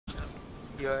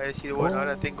iba a decir, bueno,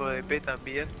 ahora tengo DP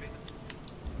también.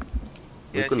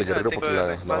 Voy con el guerrero Tengo porque el la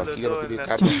respaldo barquilla no todo en tiene la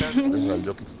carga. artefacto, Gracias al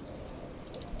jockey.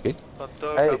 ¿Qué? con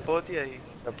todo el capote y ahí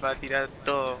va a tirar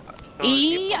todo el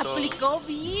Y tiempo, todo. aplicó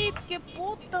bit, qué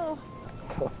puto.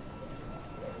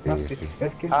 No, Sí.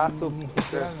 es que ni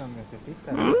siquiera lo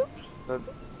necesitas.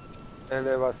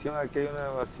 Elevación, aquí hay una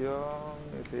elevación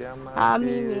que se llama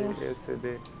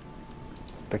SD.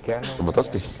 Te quedan. ¿Lo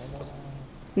mataste?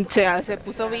 Se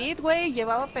puso bit, güey.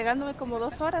 Llevaba pegándome como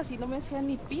 2 horas y no me hacía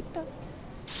ni pito.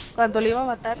 Cuando le iba a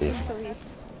matar, se hizo bit.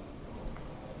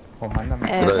 O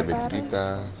mándame. Era de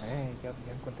mentiritas. Ya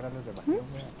encontré los de vacío,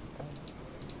 güey.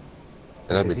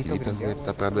 Era de mentiritas, güey. Te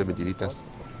está pegando de mentiritas.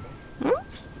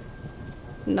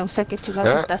 No sé qué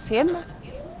chingados está haciendo.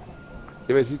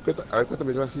 Iba a decir, a ver,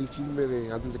 cuéntame así el chisme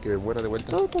de antes de que me muera de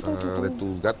vuelta. De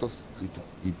tus gatos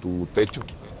y tu techo.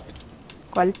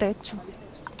 ¿Cuál techo?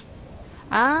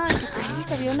 Ah,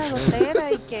 que había una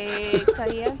gotera y que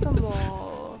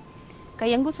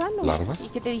caían gusanos. ¿Larvas? Y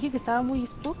que te dije que estaba muy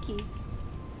spooky.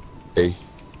 Ey.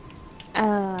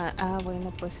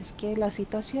 Bueno, pues es que la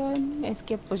situación es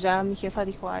que pues ya mi jefa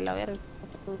dijo, a la verga,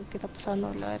 ¿qué está pasando?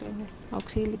 A la verga,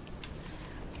 auxilio.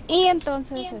 Y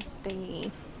entonces,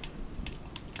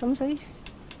 ¿cómo se dice?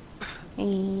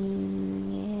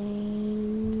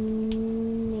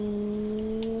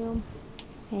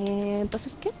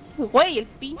 Entonces, ¿qué? Güey, el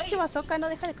pinche bazooka no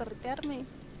deja de corretearme.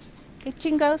 ¿Qué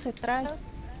chingado se trae?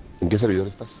 ¿En qué servidor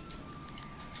estás?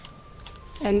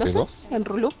 No sé, en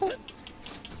Rulupe.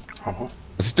 Ajá.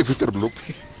 ¿Así te fuiste Rulupe?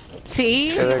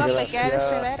 Sí, me iba a pegar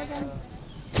este verga.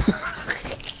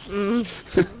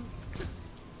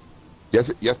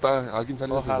 Ya está, alguien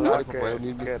sale de Ojalá para poder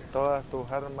unirme. que todas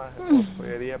tus armas,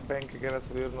 joyería pen que quieras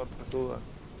subir no te suban.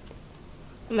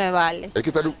 Me vale. Es que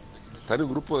está en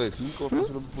un grupo de 5, no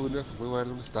se lo puedo unir a su juego a ver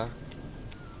dónde está.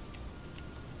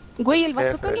 Güey, el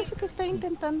bazooka no sé qué está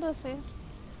intentando hacer.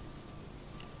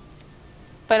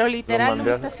 Pero literal no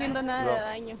me está haciendo nada de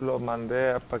daño. Lo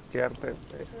mandé a paquearte.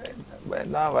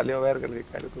 Bueno, no, valió verga el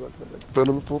sicario.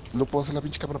 Pero no puedo hacer la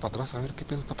pinche cámara para atrás, a ver qué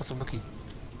pedo está pasando aquí.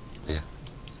 Ya.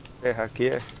 Aquí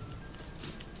es.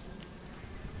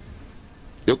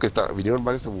 Digo que vinieron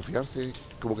varios a bufiarse,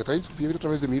 como que traen su fiebre otra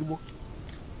vez de mismo.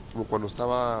 Como cuando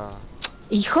estaba...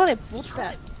 ¡Hijo de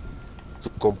puta!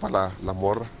 Su compa, la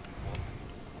morra.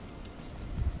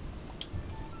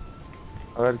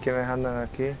 A ver quiénes andan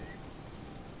aquí.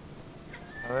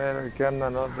 A ver, ¿qué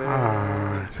andan? No sé.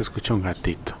 Se escucha un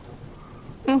gatito.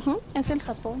 Es el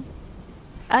Japón.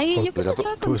 Ay, yo pensé que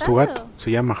estaba contando. ¿Es tu gato?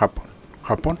 Se llama Japón.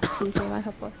 ¿Japón? Sí, se llama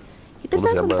Japón. ¿Qué te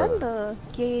estaba contando?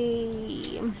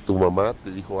 Que... Tu mamá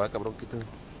te dijo, cabrón, ¿qué pedo?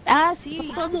 Sí, mi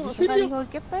papá dijo,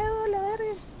 ¿qué pedo, la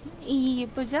verga? Y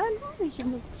pues ya, ¿no? Dije,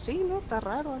 sí, no, está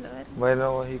raro, la verga.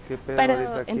 Bueno, ¿y qué pedo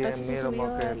ahorita aquí en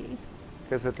Miromo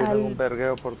que se tiene un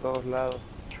vergueo por todos lados?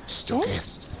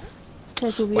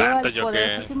 Se subió al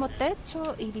poderosísimo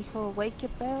techo y dijo, güey, ¿qué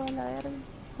pedo, la verga?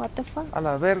 What the fuck? A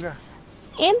la verga.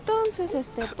 Entonces,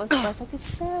 pues pasa que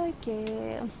sucede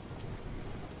que...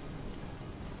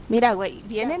 Mira, güey,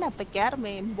 vienen a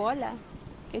pequearme en bola.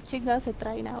 ¿Qué chingados se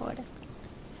traen ahora?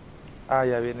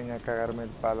 Ya vienen a cagarme el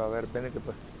palo. A ver, ven que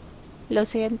pues. Lo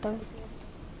siento.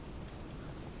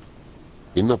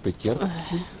 ¿Vienen a pequear?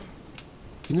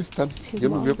 ¿Quiénes están? Sí, Yo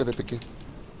no veo que te pequé.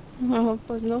 No,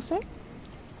 pues no sé.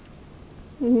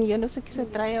 Yo no sé qué se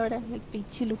trae ahora. El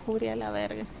pinche lujuria a la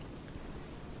verga.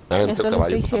 Yo solo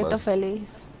estoy siendo feliz.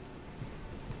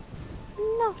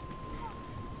 No.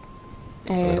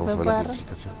 Vamos a ver la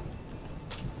clasificación.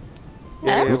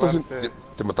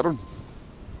 ¿Te mataron?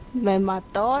 Me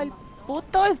mató el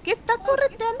puto. Es que está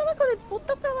correteándome con el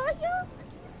puto caballo.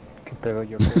 ¿Qué pedo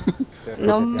yo?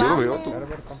 No mames.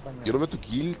 Yo no veo tu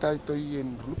kill, estoy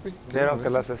en Rupe. Vieron que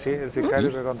el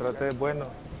sicario que contraté es bueno.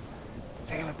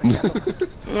 Sígueme peleando.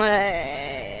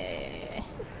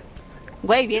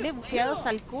 Güey, viene bufiado hasta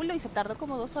el culo y se tardó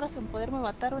como 2 horas en poderme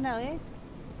matar una vez.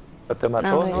 ¿Te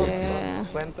mató? No te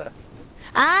cuenta.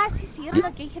 Sí, cierto,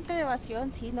 aquí hay gente de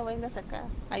evasión. Sí, no vengas acá.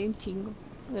 Hay un chingo.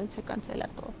 Se cancela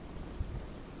todo.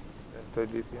 Estoy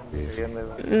diciendo.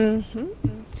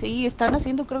 Sí, están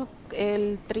haciendo creo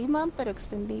el Triman, pero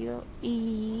extendido.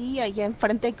 Y allá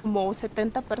enfrente hay como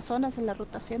 70 personas en la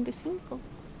rotación de 5.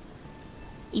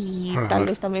 Y tal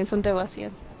vez también son de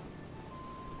evasión.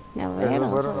 A ver,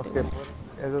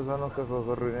 esos son los que se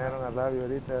arruinaron al labio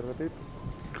ahorita de ratito.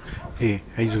 Sí,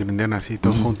 ellos grindean así,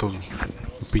 todos juntos. Un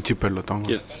pinche pelotón.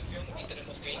 Qué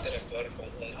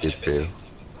pedo.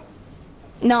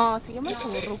 No, se llaman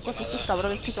chavorrucos estos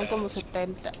cabrones que son como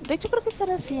 70. De hecho creo que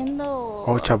están haciendo...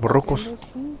 chavorrucos.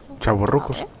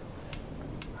 Chavorrucos.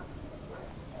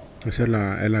 Esa es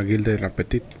la guilda del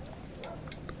Apetit.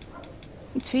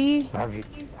 Sí,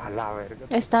 A la verga.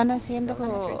 están haciendo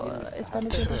 ¿Qué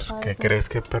falta. crees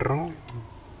que perro?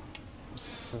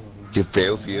 Qué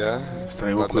feo, sí, ¿eh?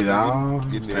 Traigo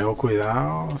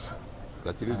cuidados.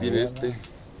 La tienes Ahí bien anda.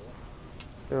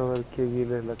 Quiero ver qué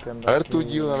guila es la que anda A ver aquí. tú,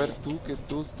 Gio, a ver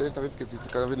tú, ustedes también que te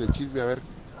cada vez el chisme, a ver,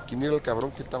 ¿quién era el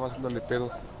cabrón que estaba haciéndole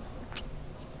pedos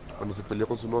cuando se peleó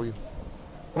con su novio?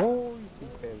 Uy, si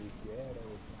te dijera,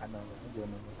 güey. Ah, no, yo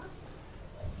no.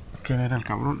 ¿Quién era el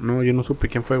cabrón? No, yo no supe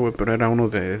quién fue, güey, pero era uno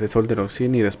de Sol de los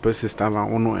Cien y después estaba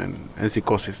uno en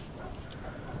psicosis.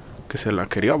 Que se la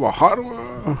quería bajar, güey.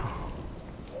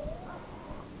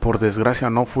 Por desgracia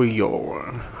no fui yo, güey.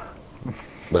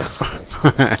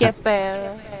 Qué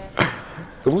pedo.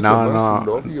 ¿Cómo se No, llamaba su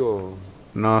no, novio?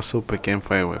 no supe quién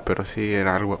fue, güey, pero sí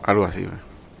era algo así, güey.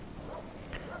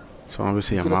 Su novio se ¿Sí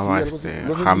será así, llamaba algo así?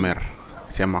 No sé si- Hammer.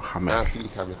 Se llama Hammer. Ah, sí,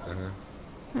 James,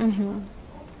 ajá. Ujú.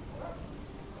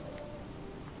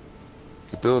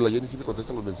 ¿Qué pedo? La Jenny sí me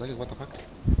contesta los mensajes, what the fuck.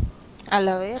 A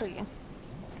la verga.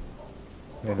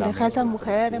 El Deja a esa amigo,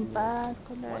 mujer pero en sí. paz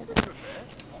con la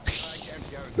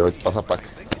No, pasa pack.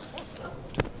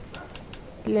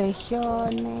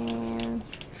 legiones.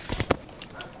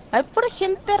 Hay por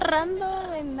gente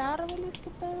random en árboles, qué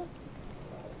pedo.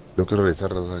 No quiero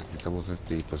regresar, o sea, que estamos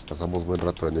y pues pasamos buen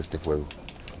rato en este juego.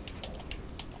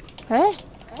 ¿Eh?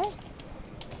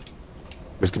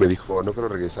 Es que me dijo, no quiero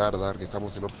regresar, Dar, que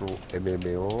estamos en otro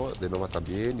MMO de Nova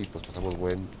también y pues pasamos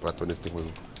buen rato en este juego.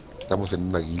 Estamos en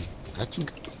una guía. Ah,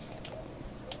 chinga.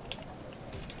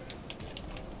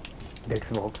 De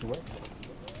Xbox, güey.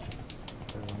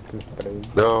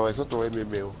 No, es otro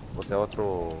MMO, o sea,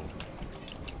 otro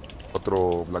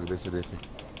Black DSLF.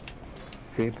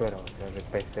 Sí, pero o sea, de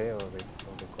PC o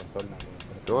de consola.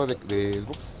 No, de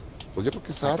Xbox. Pues yo creo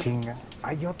que es Ah, ARK. chinga.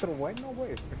 Hay otro bueno,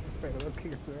 güey. Perdón que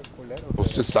soy culero. Pues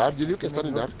pero es ARK, yo digo que tiene están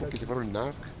en dos ARK porque se fueron en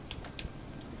ARK.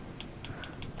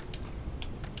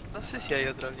 No sé si hay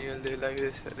otro nivel de lag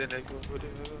de Serena que ocurre,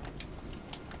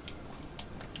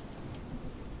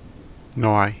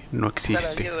 No hay, no Está la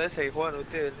existe. mierda esa que juegan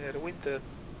ustedes, el Winter.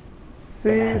 Sí,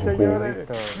 señores.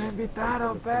 jueguito. Me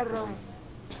invitaron, perro.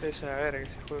 Esa es la verga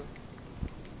ese juego.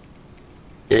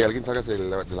 Alguien salga de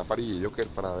la party y Joker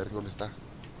para ver dónde está.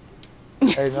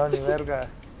 Ey, no, ni verga.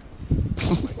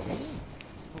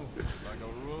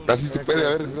 Así se puede, a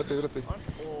ver, espérate.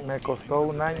 Me costó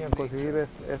un año conseguir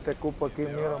este cupo aquí,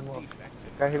 mira, amor.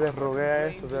 Casi les rogué a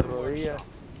esto de rodillas.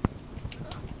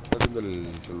 ¿Estás viendo el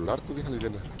celular, tu vieja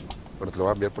lesbiana? Bueno, te lo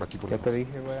voy a enviar por aquí, por Ya lejos. te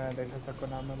dije, güey, deja saco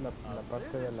nada más la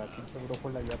parte de la pinche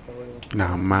brújula, ya te voy a... No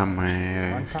One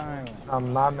mames. time. No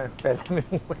mames, espérame,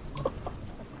 güey.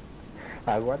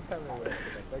 Aguántame, güey, que la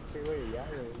saque, güey, ya,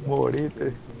 güey. Ya.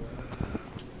 Morite.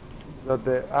 Los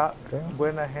de, ¿Qué?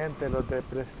 buena gente, los de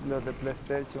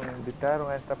PlayStation me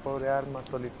invitaron a esta pobre arma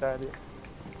solitaria.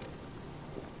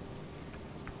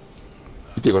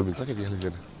 Y te llegó el mensaje, vieja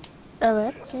lesbiana. A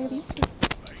ver, ¿qué dice?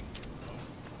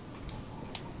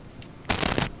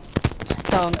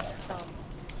 Stones.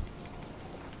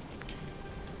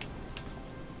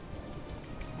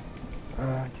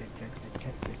 Ah,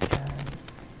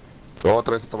 No,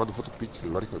 otra vez está tomando fotos, pinche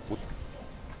celular, hijo de puta.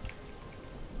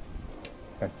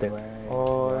 Este, güey,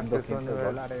 Oh, llevan es que son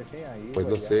 $200, sí, ahí, Pues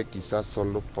no güey, ya. sé, quizás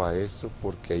solo para eso,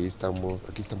 porque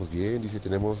aquí estamos bien, dice,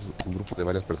 tenemos un grupo de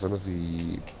varias personas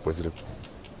y pues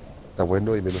está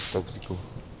bueno y menos tóxico.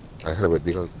 A ver, güey,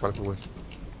 digo, ¿cuál fue, güey?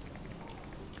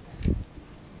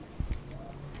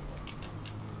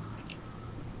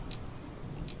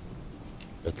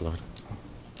 Esta la verdad.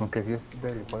 Aunque si es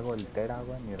del juego el Tera,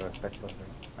 güey, mi respeto, güey.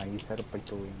 Ahí cero pay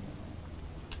to win.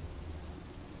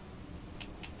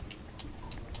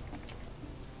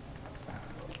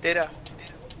 Tera.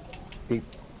 Sí,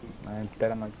 el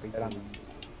Tera no hay pay to win.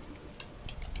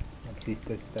 No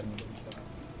existe ese término.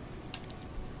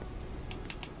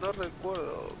 No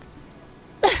recuerdo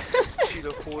si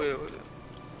lo jugué, boludo.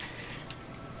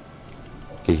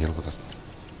 ¿Qué ya lo contaste?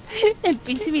 El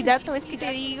pinche mi dato es que te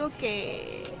digo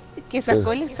que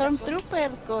sacó el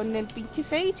Stormtrooper con el pinche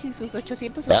Sage y sus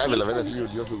 800 Ah, me la ven skills. así,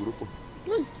 unió a su grupo.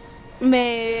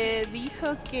 Me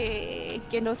dijo que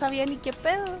no sabía ni qué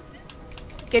pedo.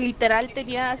 Que literal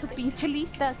tenía su pinche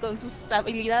lista con sus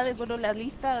habilidades, bueno, la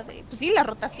lista de, pues sí, la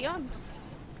rotación.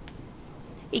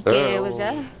 Y que pues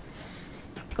ya,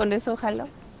 con eso jaló.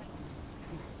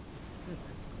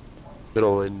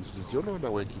 Pero en sucesión o en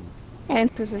Awakening.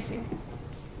 Entonces sí.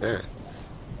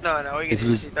 No, no, hoy que Eso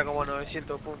es- necesita como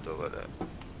 900 puntos para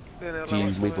tener Sí, la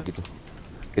más o muy menos. poquito.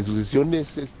 En sucesión es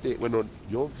bueno,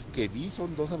 yo que vi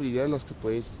son dos habilidades las que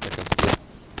puedes castear.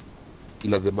 Y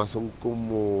las demás son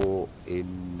como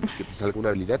en que te salga una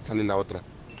habilidad, sale la otra.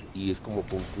 Y es como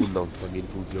con cooldowns también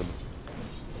funciona.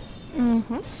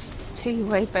 Ujú. Sí,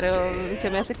 güey, pero se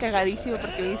me hace cagadísimo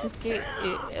porque me dices que,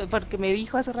 porque me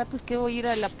dijo hace rato es que voy a ir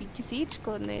a la pinche Siege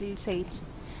con el Sage.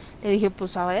 Le dije,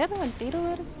 pues a ver, al tiro, a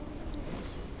ver.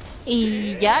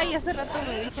 Y hace rato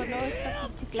me dijo, no, esta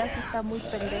pinche clase está muy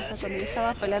pendeja. Cuando yo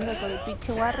estaba peleando con el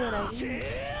pinche Warrior ahí,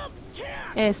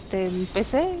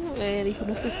 empecé, dijo,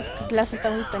 no, esta clase está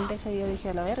muy pendeja. Y yo dije,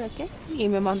 a la verga, ¿qué? Y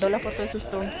me mandó la foto de su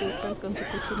Stormtrooper con su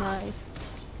cochinada esa.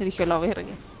 Le dije, a la verga.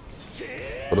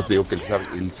 Pero te digo que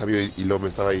el sabio y luego me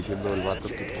estaba diciendo el vato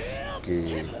que, pues,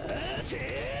 que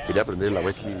quería aprender el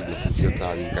awakening y la función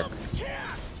estaba bien caca.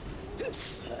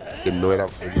 Que no era,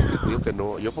 es que te digo que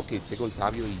no, yo porque tengo el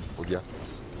sabio y pues ya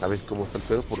sabes cómo está el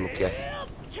pedo por lo que hace.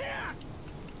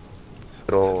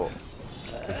 Pero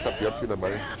está peor que una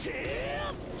madre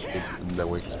en la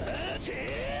awakening.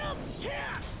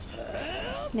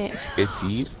 Es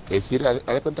ir, haz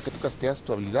de cuenta que tú casteas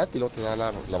tu habilidad y luego te da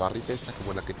la barrita esta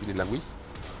como la que tiene la Whis.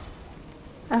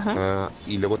 Ajá.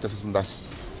 Y luego te haces un dash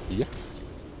y ya.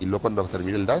 Y luego cuando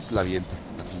termine el dash la avienta,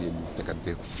 así en este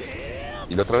canteo.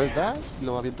 Y la otra vez dash, y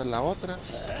luego avientan la otra.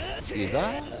 Y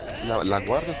dash, la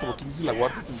guardas, como que dices la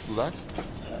guardas en tu dash.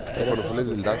 Y cuando sales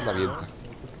del dash la avienta.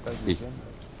 Sí, sí,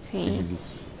 sí,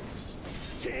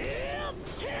 Sí. sí.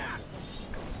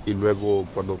 Y luego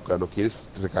cuando quieres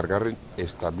recargar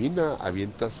estamina,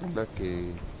 avientas una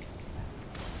que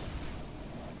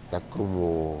está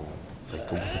como... ay,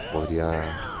 ¿cómo se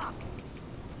podría...?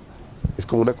 Es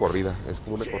como una corrida así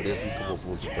como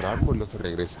super armo y luego se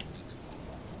regresa.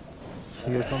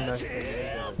 Sí, es un dash de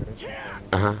regreso también.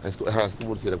 Ajá, es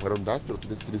como si le fuera un dash, pero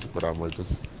tiene super armo,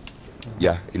 entonces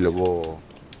ya, y luego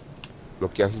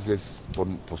lo que haces es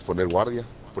pues poner guardia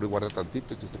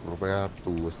tantito y se te propia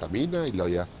tu estamina y luego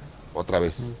ya otra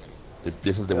vez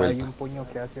empiezas de Pero hay vuelta. un puño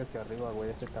que hace hacia arriba, güey,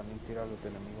 ese también tira a los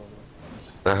enemigos,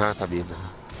 güey. Ajá, también,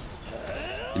 ajá.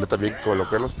 Y luego también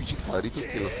colocar los pinches cuadritos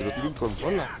que los que no tienen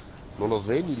consola no los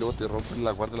ven y luego te rompen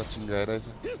la guardia la chingadera esa.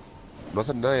 No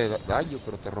hacen nada de daño,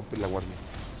 pero te rompen la guardia.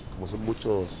 Como son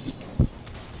muchos tics.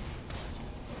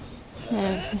 Y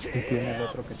tiene el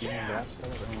otro que tiene un grab,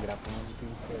 ¿sabes? Un grab, un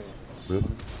pinche... ¿No?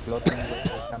 un floating, güey,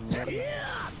 esa mierda.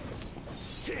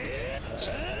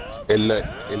 El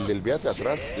del viaje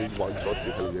atrás es one shot,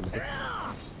 déjale bien.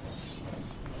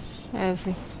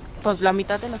 Sí. Pues la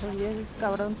mitad de las habilidades,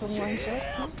 cabrón, son one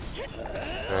shot, ¿no?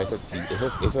 Esa sí,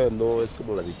 esa no es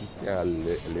como la dijiste al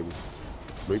Lewis.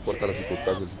 No importa las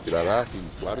circunstancias, si tirará sin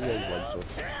guardia y one shot.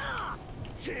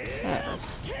 Ah,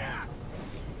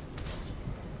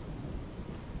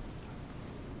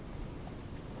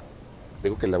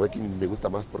 Digo que la Awakening me gusta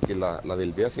más porque la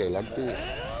del B hacia adelante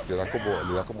le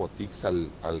da como tics al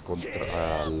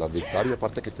adversario,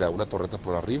 aparte que te da una torreta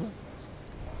por arriba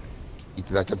y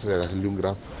te da chance de hacerle un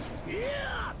grab.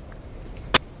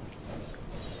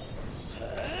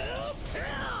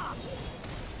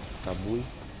 Está muy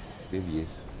de 10.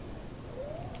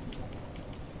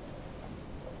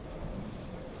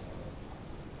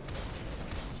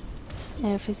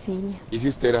 sí. ¿Y si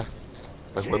Estera?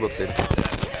 ¿Estás jugando Estera?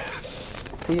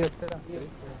 Sí, espera.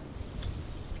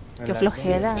 Qué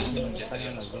flojera. Ya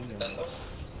estaríamos completando.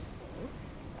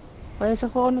 Pues ese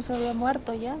juego no se había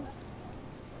muerto ya.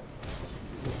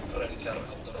 Realizar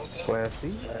automáticamente. Pues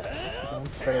sí,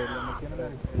 pero le metieron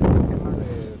el sistema de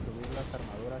subir las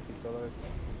armaduras y todo eso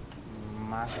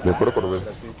más Me acuerdo rápido, cuando por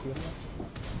así decirlo.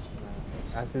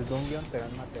 Haces dungeon, te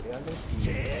dan materiales y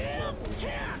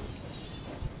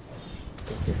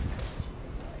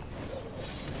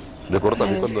Me acuerdo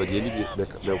también cuando Jenny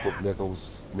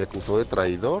me acusó de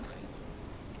traidor.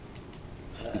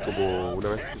 Y como una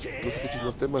vez, no sé qué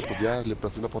chingos temas, pues ya le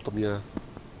pasé una foto mía.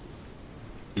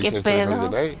 Y ¿Qué dije, pedo?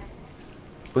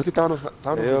 pues que estábamos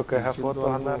Te digo que esas diciendo fotos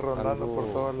andan algo, rondando por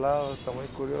todos lados, está muy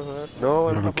curioso ver. No,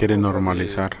 era No una lo quiere foto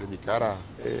normalizar. de mi cara,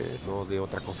 no de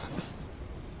otra cosa.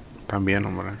 También,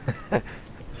 hombre.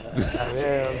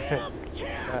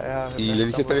 Y le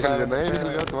dije a esta vieja de Danae,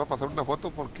 te voy a pasar una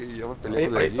foto porque yo me peleé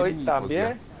con la Jenny y Hoy pues también,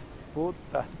 ya.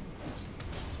 puta.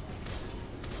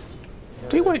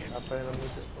 Sí, güey. Apenas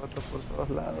muchas fotos por todos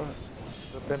lados.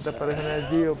 De repente aparecen el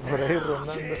Gio por ahí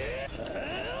rondando.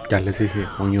 Ya les dije,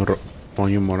 moño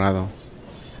morado.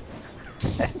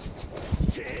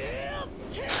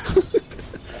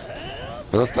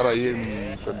 Vas a estar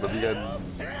ahí cuando digan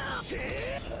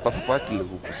pasa para que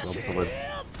luego pues vamos a ver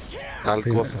tal Sí,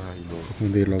 cosa y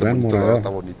donde lo está vean bonito, morado. está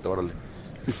bonito, órale.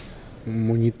 Un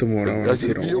moñito morado. Van a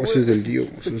decir, Ese es el oh, Dio, ese es güey". del Dio,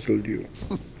 ese es el Dio.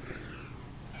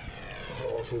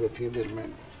 Oh, se defiende el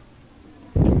men.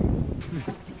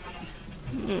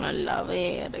 A la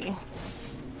verga.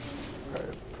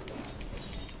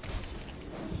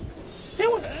 Sí,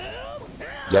 güey.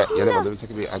 Ya le mandé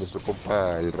mensaje a nuestro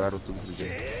compa el raro, tú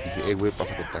dije, güey,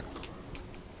 pasa contacto.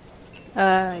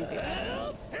 Ay, Dios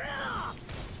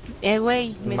mío.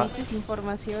 Güey, me Ma- dices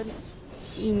información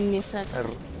inexacta.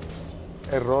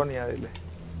 Errónea, dile.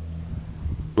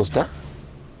 ¿No está?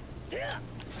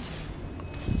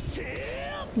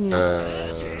 No.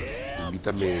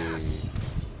 Invítame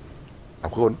a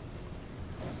juego, ¿no?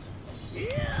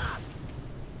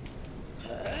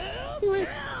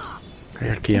 Ay,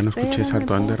 al que ya no escuché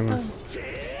salto under, güey.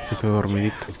 Se quedó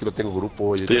dormidito. Es que no tengo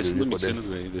grupo. Yo Estoy te haciendo digo con él.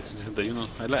 misiones, güey, de 61.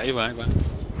 Ahí va, ahí va.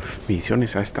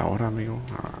 Misiones a esta hora, amigo.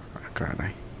 Ah,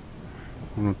 caray.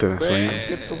 Uno te da sueño. Es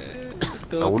cierto.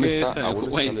 Tengo Aún que está saber,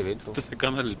 güey, el evento. estás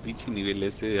sacando el pinche nivel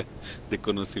ese de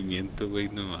conocimiento, güey,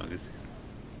 no mames.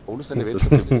 Aún está el evento,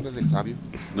 pero es el del sabio.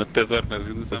 No te duermas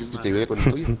haciendo esa ¿No quieres que te madre. ayude con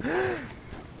el tuyo?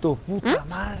 Tu puta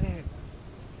madre.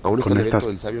 Aún está Con el evento estas-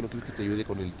 del sabio, ¿no quieres que te ayude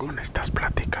con el tuyo? Con estas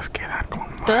pláticas quedan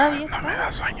como... ¿Todavía No me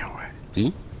da sueño, güey.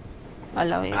 ¿Sí? A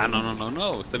la vez. Ah,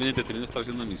 no, está bien entretenido estar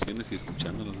haciendo misiones y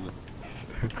escuchándolos, güey.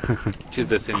 Chis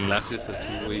desenlaces así,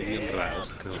 güey, bien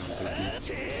raros, cabrón.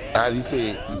 Pues,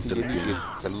 Dice Jenny que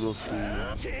saludos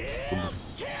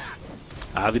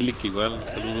dile que igual,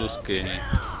 saludos, que...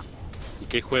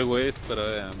 ¿Qué juego es para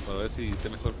ver si está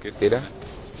mejor que este? ¿Era?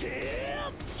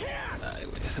 Ay,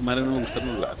 güey, esa madre no me gustan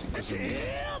los gráficos, güey.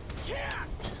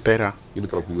 Tera. Yo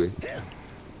nunca lo jugué.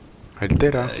 El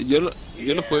Tera. Yo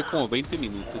lo jugué como 20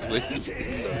 minutos, güey.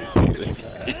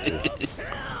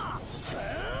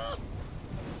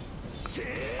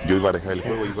 Yo iba a dejar el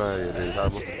juego, iba a regresar a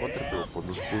Monster Hunter, pero pues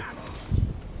no se pudo.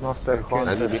 Monster Nadie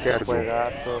Hunter, me qué cargó.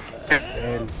 juegazo.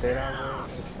 El Tera,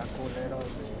 güey, está culero de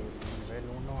nivel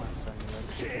 1 hasta nivel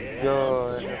 7.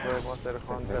 Yo ese juego de Monster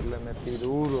Hunter le metí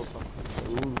duro, papá,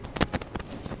 duro.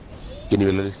 ¿Qué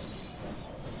nivel eres?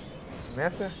 ¿Me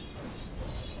hace?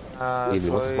 ¿Y en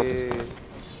el Monster Hunter?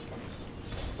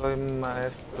 Soy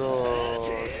maestro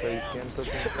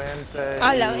 650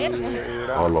 A la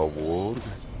verga. A la borda.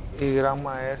 y gran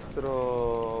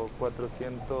maestro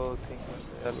 450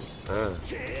 y algo. Ah,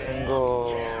 Tengo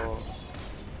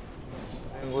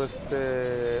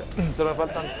solo me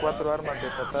faltan 4 armas de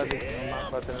fatality nomás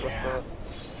para tenerlos todos.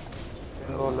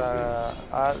 Tengo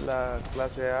la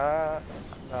clase A,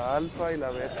 la alfa y la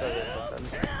beta de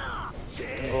fatality.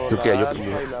 Tengo Creo que la hay otro alfa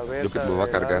nuevo- y la yo beta creo que me va a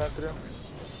de cargar. Galatrio.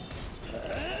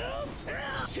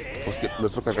 pues que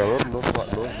nuestro cargador tampoco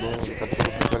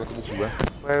no sabe cómo jugar.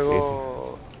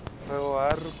 Juego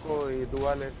arco y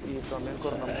duales y también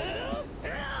cornamundo.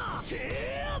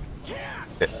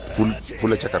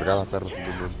 Full hecha cargada, perro, si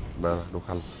nada, no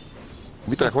jalo.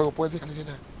 Invítale al juego, pues, déjale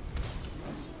llena.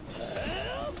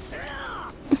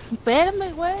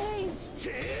 Espérame, güey.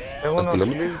 Tengo unos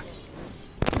kilómetros?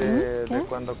 clips de ¿Qué?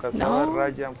 cuando cazaba No,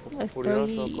 Ryan Furioso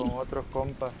estoy- con otros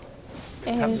compas.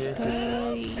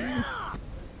 Estoy...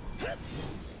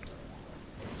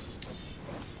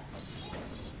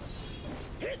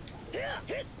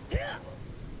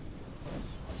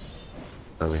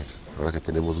 A ver, ahora que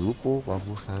tenemos grupo,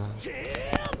 vamos a...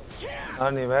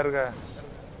 No, ni verga.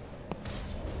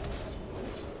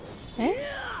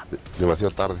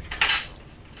 Demasiado tarde.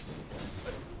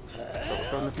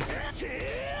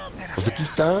 Pues aquí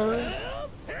está.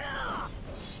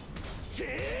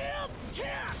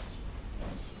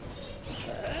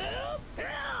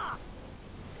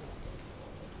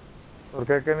 ¿Por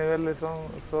qué? ¿Qué niveles son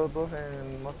vos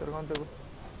en Monster Hunter? Bro?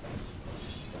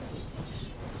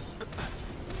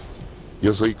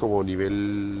 Yo soy como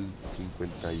nivel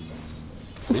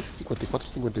 53, 54,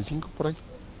 55 por ahí.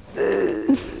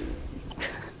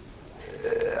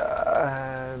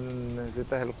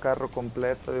 Necesitas el carro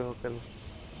completo, dijo que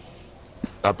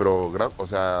Pero o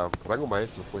sea, rango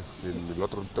maestro, pues, en el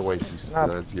otro no te voy a decir, me da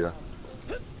ansiedad.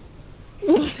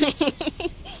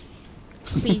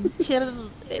 Pinche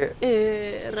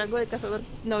rango de cazador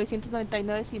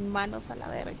 999 sin manos a la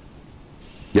verga.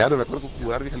 Ya no me acuerdo cómo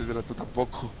jugar, déjales ver, tú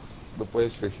tampoco. No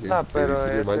puedes pero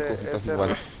decirme mal cositas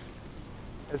igual.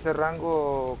 ese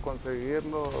rango,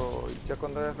 conseguirlo, ya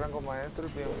cuando eres rango maestro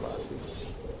es bien fácil.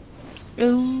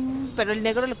 Pero el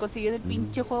negro lo consiguió en el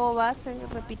pinche juego base,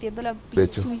 repitiendo la De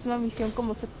hecho. pinche misma misión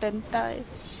como 70 veces.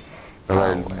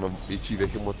 Ahora el pinche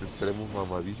Behemoth extremo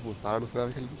mamadísimo estaba, no sé,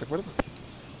 déjales, ¿te acuerdas?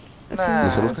 Nah,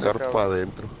 Nos hemos ese cagado cabrón- para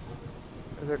adentro.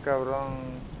 Ese cabrón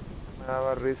me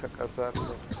daba risa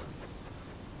cazarlo.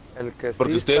 El que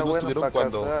Porque sí ustedes está no bueno estuvieron para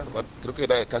cuando, cazar. creo que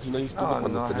era casi nadie estuvo No, cuando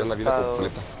no tenían has la vida estado.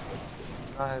 completa.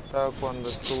 No has estado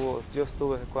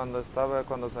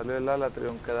cuando salió el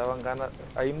Alatrion, que daban ganas.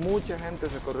 Hay mucha gente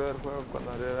se corrió del juego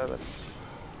cuando salió el Alatrion.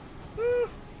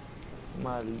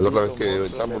 Maldito La otra vez que monstruo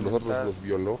estábamos nosotros elemental. nos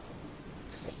violó.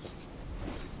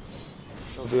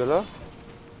 ¿Nos violó?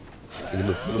 Y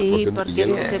nos hizo una Sí, explosión de porque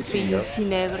hielo. ese qué chingado.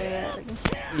 pinche verga.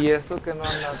 Y eso que no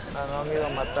han ido a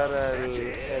matar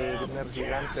el primer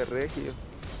gigante regio,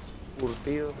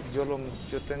 curtido. Yo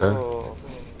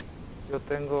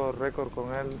tengo récord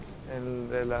con él. El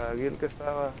de la guild que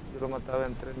estaba, yo lo mataba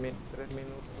en 3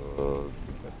 minutos.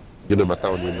 Yo no he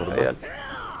matado ni el normal.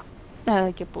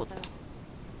 Ay, qué puto.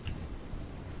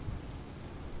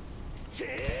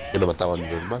 Yo no mataba ni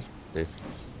el normal.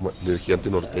 El gigante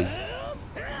norteño.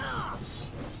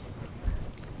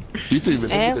 ¿Viste mi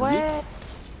mensaje Güey. también?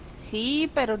 Sí,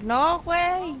 pero no,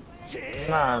 güey.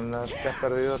 No, te has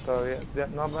perdido todavía.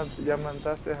 Ya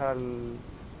mandaste a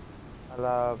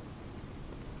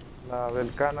la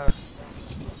Belcana.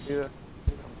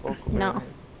 Tampoco. No.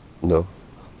 No.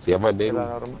 Se llama De Nero la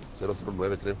normal.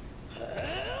 009, creo.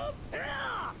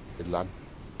 Es LAN.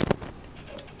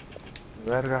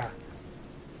 Verga.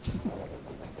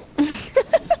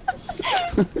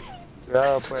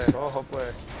 Cuidado pues, ojo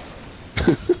pues.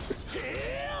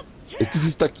 Este sí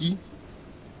está aquí.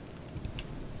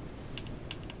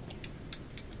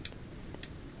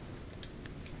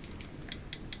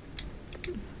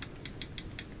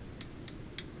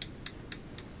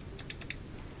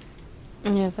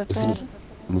 Ese Ese perro.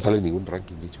 no sale ningún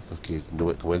ranking, de hecho, pues que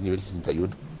no, como es nivel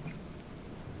 61.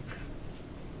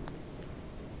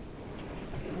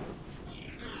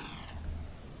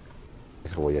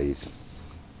 Deja, voy a ir.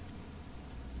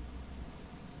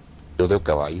 Yo tengo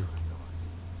caballo.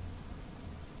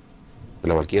 De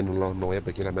la Valquiria no voy a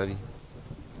pequear a nadie.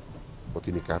 No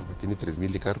tiene karma, tiene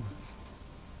 3000 de karma.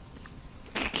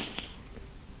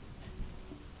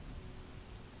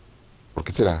 ¿Por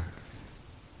qué será?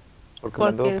 Porque me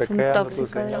anduvo Porque es un pequeando tu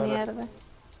tóxico de señora. mierda.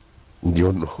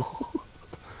 Yo no.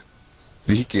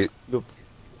 Dije que Lup-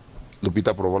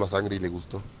 Lupita probó la sangre y le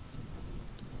gustó.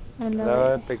 A la Me daba de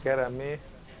verga. pequear a mí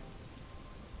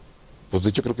Pues de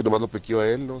hecho creo que nomás lo pequeó a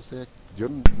él, no sé. Yo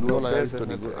no dos la había veces.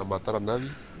 visto a matar a nadie.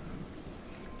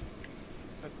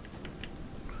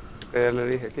 Que yo le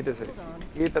dije,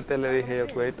 quítate, le dije yo,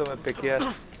 cuidadito me pequeas.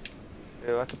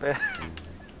 Te vas a pegar.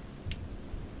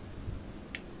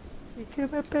 ¿Y qué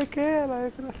me pequea la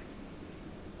desgracia?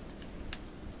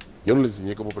 Yo no le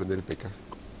enseñé cómo prender el PK.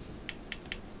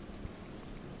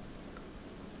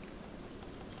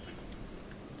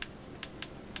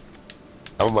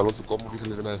 Estaba malo su combo,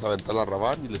 fíjale, de una vez aventar la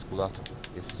rabán y el escudazo.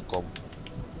 Ese es su combo.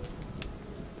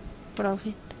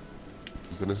 Profit.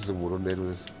 Y con eso se murió un héroe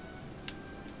de eso.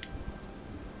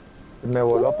 Me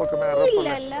voló porque me agarró por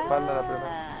la ¡Uy, la, espalda la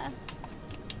primera.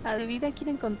 la! Adivina quién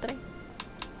encontré.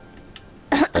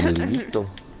 A mi listo.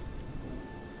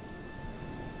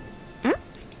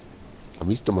 A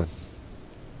Misto, man.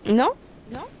 ¿No?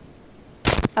 ¿No?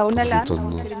 A una Pues lana, entonces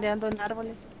no. grindeando en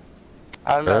árboles.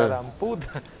 A la Ah. gran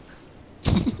puta.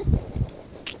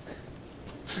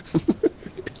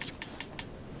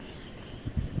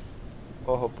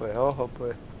 Ojo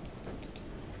pues.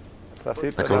 Racito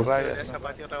en la Acabo. raya. Esa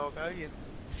patio la boca a alguien.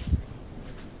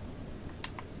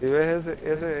 Y ves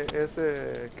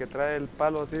ese que trae el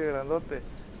palo así de grandote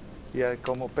y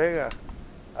como pega,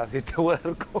 así te voy a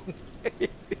dar con él.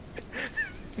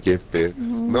 Qué pedo.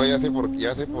 No, ya sé por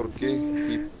qué.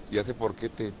 Sí, ya sé por qué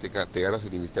te ganas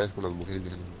enemistades con las mujeres.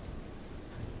 Déjalo.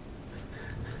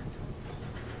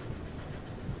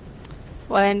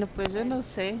 Bueno, pues yo no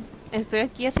sé. Estoy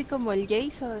aquí así como el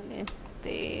Jason,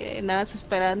 nada más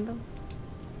esperando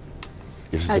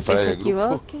Que se a que separa se del grupo.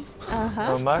 equivoque. Ajá.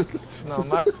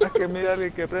 Nomás que mira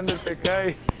alguien que prende el PK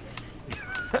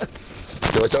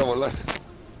Te va a echar a volar.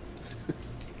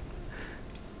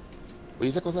 Oye,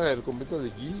 esa cosa de recompensa de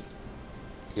guild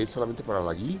es solamente para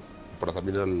la guild o para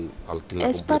también al que la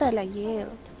Es completa. para la guía.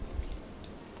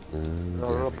 no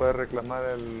Ya, lo ya. puede reclamar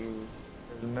el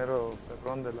mero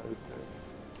perrón de la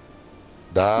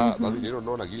Da Ujú. dinero,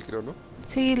 ¿no? La guild, creo, ¿no?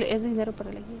 Sí, es dinero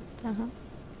para la guía. Ajá.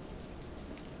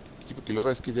 Sí, porque la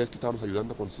verdad es que ya es que estábamos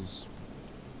ayudando con sus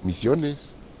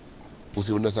misiones.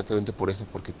 Puse una exactamente por eso,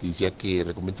 porque te decía que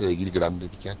recompensa de guild grande.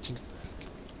 Dije, ah, chinga.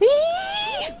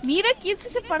 Mira quién se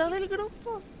separó del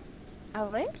grupo. A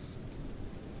ver.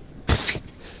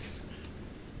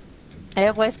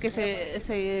 Güey, es que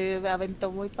se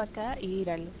aventó muy para acá y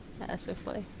míralo. Ah, se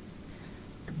fue.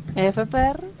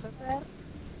 FPR.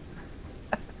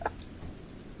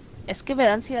 Es que me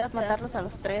da ansiedad matarlos a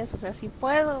los tres, o sea, sí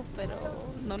puedo, pero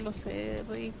no lo sé,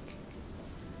 Rick.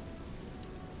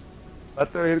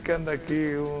 Vas a ver que anda aquí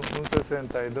un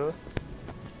 62.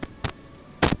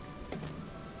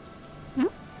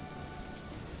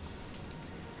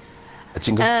 Ah,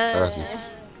 chinga. Ah, sí.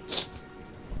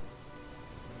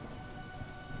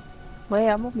 Güey,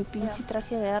 amo mi pinche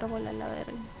traje de árbol a la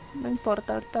verga. No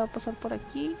importa, ahorita va a pasar por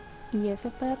aquí y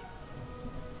FPR.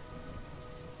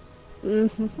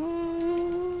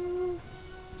 Ujujú.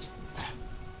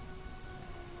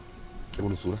 Tengo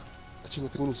una usura. Ah, chingo,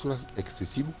 tengo una usura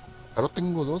excesivo. Ahora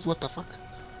tengo dos, what the fuck.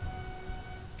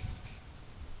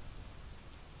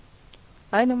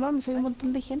 Ay, no mames, hay un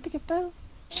montón de gente, ¿qué pedo?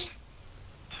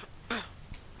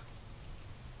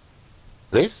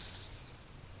 ¿Tres?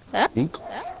 ¿Ah? ¿Cinco?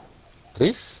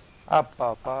 ¿Tres? Ah,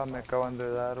 papá, me acaban de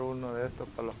dar uno de estos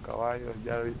para los caballos.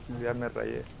 Ya me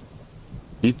rayé.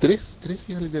 ¿Y tres? ¿Tres,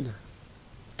 hija lesbiana?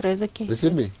 ¿Tres de qué?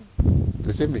 3M.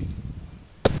 3M.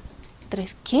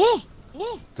 ¿Tres qué?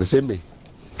 3M.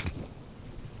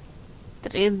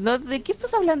 ¿Tres? No, ¿de qué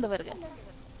estás hablando, verga?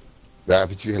 Ah,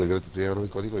 pinche vieja lesbiana, te estoy hablando el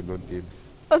código y no entiendo.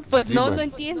 Pues no, Prima. no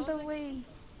entiendo, güey.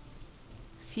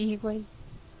 Sí, güey.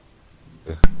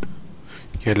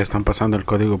 Ya le están pasando el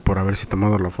código por haber si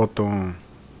tomado la foto.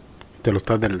 Te lo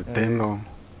estás deletendo.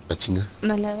 La chinga.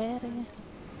 No la verga.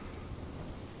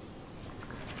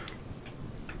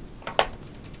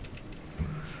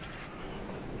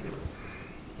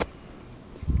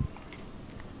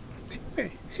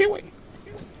 Sí, güey.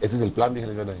 Este es el plan, vieja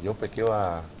lesbiana. Yo pequeo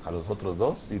a los otros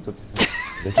dos y tú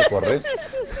te echo a correr.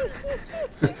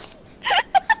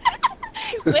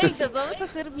 Güey, nos vamos a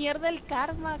hacer mierda el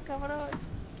karma, cabrón.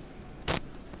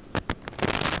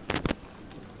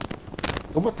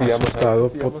 ¿Cómo te llamas? Asustado,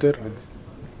 ¿Cómo te llamas? Potter.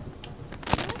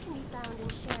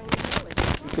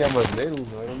 ¿Cómo te llamas, Neru?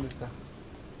 A ver, ¿dónde está?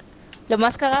 Lo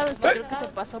más cagado es que creo que se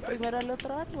pasó primero al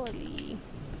otro árbol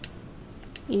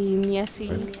y ni así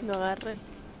lo agarré.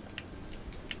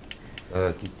 Ah,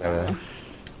 aquí está, ¿verdad?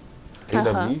 Hay una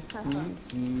Ajá, Misty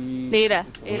y... Mira,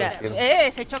 mira.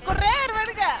 Se echó a correr,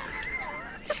 verga.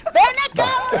 ¡Ven acá,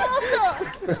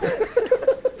 baboso!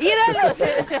 Míralo,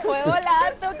 se fue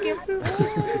volando, qué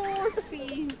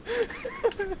pussy.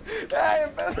 Ay,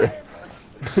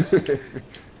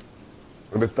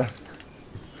 ¿Dónde está?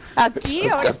 Aquí,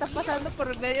 ahora está pasando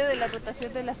por medio de la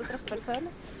rotación de las otras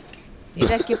personas.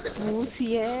 Mira qué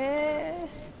pussy es.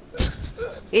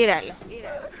 Míralo,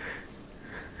 míralo.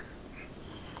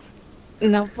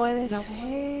 No puede ser.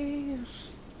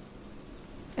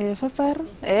 Fue perro.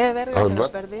 Verga, se me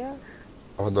perdió.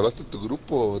 Abandonaste tu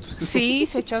grupo. Sí,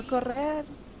 se echó a correr.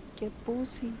 Qué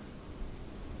pussy.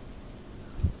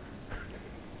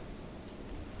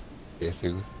 F,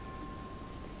 güey.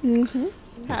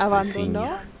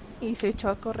 Abandonó y se echó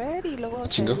a correr y luego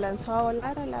 ¿Chingo? se lanzó a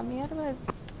volar a la mierda.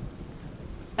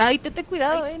 Ay, ten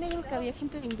cuidado, negro, que había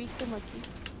gente de Invictum aquí.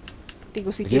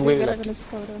 Digo, si Aquí, quieres güey, guerra la- con esos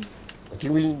cabrones. ¿Aquí,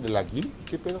 güey, de la guild?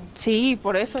 ¿Qué pedo? Sí,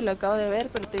 por eso lo acabo de ver,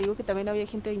 pero te digo que también había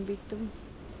gente de Invictum.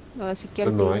 No, así que al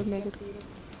Pues no tiro, hay. negro.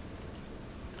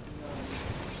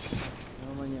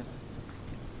 No, mañana.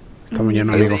 Esta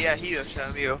mañana, Ahí amigo. Te habías ido ya,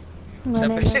 amigo.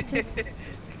 Buenas noches.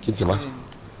 ¿Quién se va?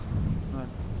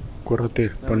 Córrete,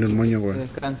 ponle el moño, güey.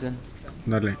 Descansen.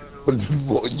 Dale. Con el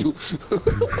moño.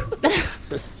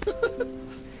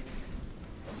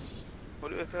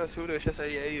 Boludo, estaba seguro que ya se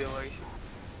había ido, Mauricio.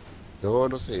 No,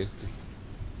 no sé este.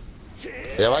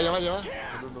 Ya va, ya va, ya va.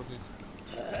 No,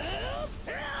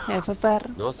 no, no, Fue perro.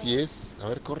 no, sí es. A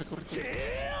ver, corre, corre, corre.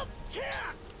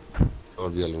 No,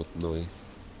 olvídalo, no es.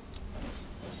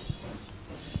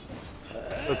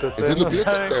 Lo que Entonces ustedes no Lupita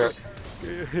saben te,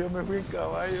 que yo me fui en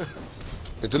caballo.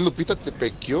 entonces Lupita te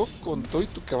pequeó con todo y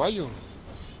tu caballo.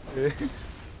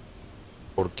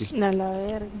 ¿Por qué? A la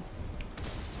verga.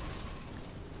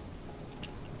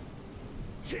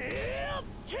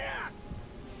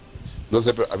 No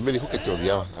sé, pero a mí me dijo que te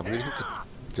odiaba. A mí me dijo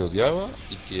que te odiaba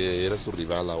y que era su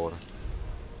rival ahora.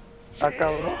 Ah,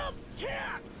 cabrón.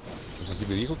 Pues así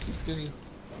me dijo, ¿qué digo?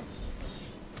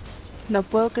 No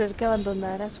puedo creer que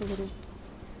abandonara su grupo.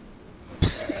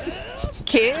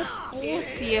 ¿Qué?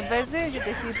 Si en vez de decir,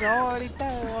 no, ahorita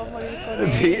me voy a morir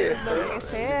con Sí, él, lo que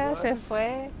sea, se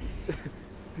fue.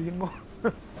 Timo.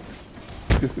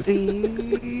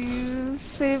 Sí,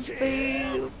 se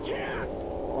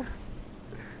pegó.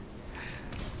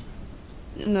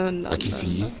 No, no, Aquí no,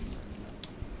 sí.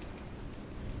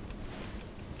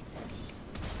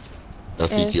 no.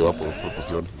 Así que va por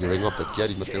poción. Yo vengo a pequear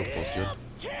y no tengo poción.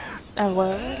 A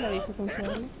huevo, la vieja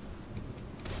confiable.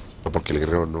 No, porque el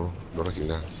guerrero no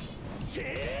regenera.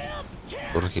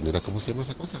 No regenera, ¿cómo se llama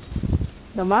esa cosa?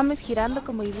 No mames, girando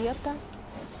como idiota.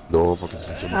 No, porque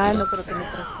se hace Ah, no, pero que me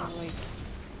trajo, güey.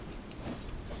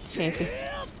 Sí, sí.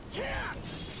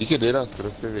 Sí generas, pero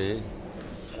es PvE.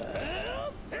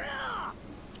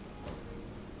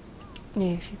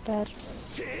 Necesitar.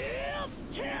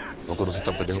 No conocí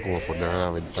tan pendejo como poner a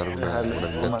aventar una Déjale, voy a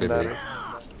unidad mandar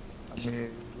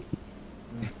PvE.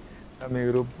 a mi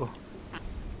grupo.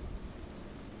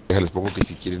 Les pongo que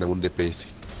si quieren a un DPS.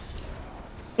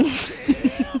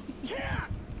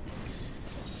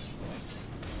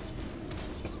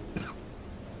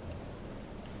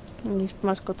 Mis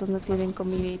mascotas no tienen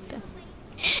comidita.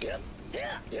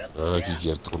 Ah, sí,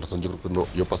 cierto, con razón. Yo creo que no.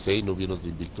 Yo pasé y no vi los de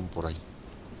Invictum por ahí.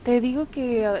 Te digo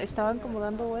que estaban como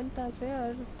dando vueltas, A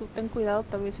ver, tú ten cuidado,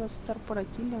 también si vas a estar por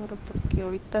aquí, negro, porque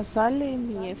ahorita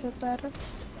salen y ese perro.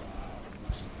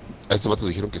 A estos vatos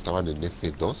dijeron que estaban en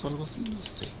F2 o algo así, no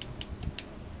sé.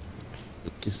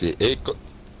 Yo qué sé.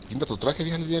 Pinta tu traje,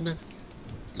 vieja lesbiana.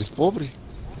 Eres pobre.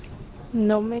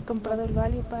 No me he comprado el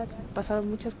valio, pasaron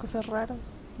muchas cosas raras.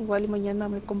 Igual y mañana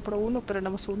me compro uno, pero nada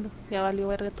más uno. Ya valió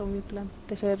verga todo mi plan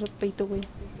de ser peito, güey.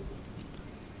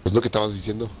 Es lo que estabas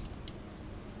diciendo.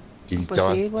 Que Pues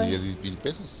estabas, sí, güey. tenías 10,000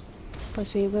 pesos. Pues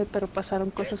sí, güey, pero pasaron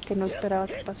cosas que no esperaba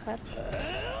que pasaran.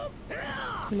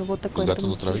 Luego te ¿Los cuento. gatos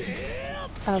otra vez?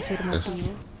 Afirmativo.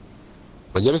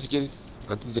 Mañana si quieres,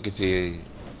 antes de que se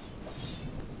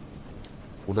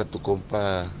una tu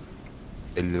compa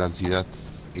el de la ansiedad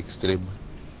extrema.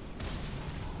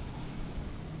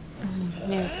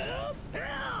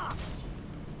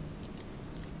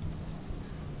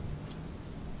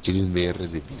 ¿Quieres MR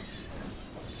de pi?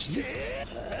 ¿Sí?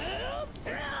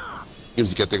 Yo ni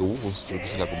siquiera tengo humos, me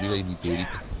puse la comida y mi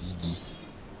piedrita.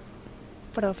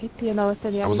 Profit, yo no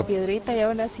tenía Vamos mi a- piedrita y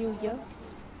aún así huyó.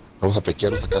 Vamos a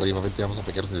pequearnos acá arriba, vente, vamos a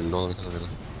pequearnos en el lodo, déjame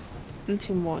ver.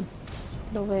 Simón,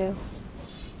 lo veo.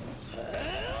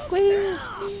 Uy.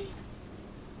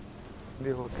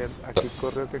 Dijo que aquí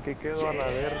corrió, que aquí quedó a la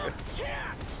verga.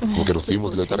 Como que nos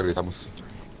fuimos y ahorita regresamos.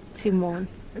 Simón.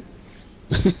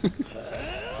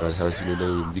 A ver si no hay nadie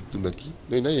de Invictum aquí.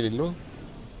 No hay nadie en el lodo.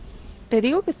 Te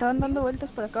digo que estaban dando vueltas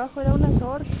por acá abajo, era una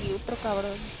Zord y otro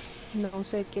cabrón. No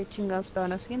sé qué chingados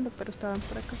estaban haciendo, pero estaban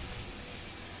por acá.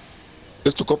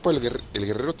 ¿Es tu compa el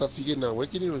guerrero sigue en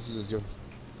Awakening o en sucesión?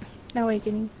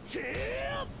 Awakening.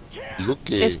 Digo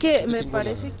que... Es que yo me tengo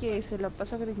parece que se la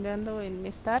pasa grindeando en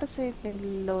Starset,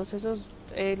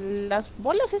 en las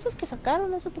bolas esas que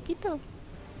sacaron hace poquito.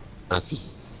 Ah, sí.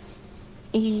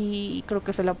 Y creo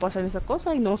que se la pasa en esa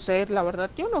cosa y no sé, la verdad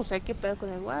yo no sé qué pedo con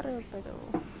el Warrior,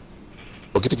 pero...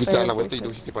 ¿Por qué te fuiste a dar la Pero, vuelta y pues,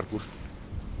 no hiciste parkour?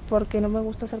 Porque no me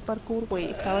gusta hacer parkour,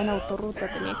 güey. Estaba en autorruta,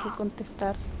 tenía que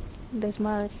contestar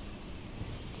desmadre.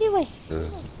 Sí, güey.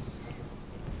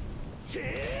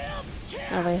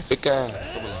 A ver. Beca,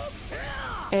 tómala.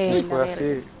 Y La fue verga.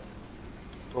 así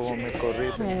como me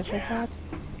corrí. Fíjate.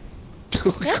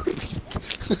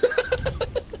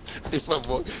 Por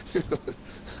favor.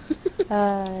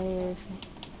 Ay,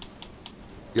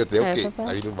 Fíjate, digo que Papá.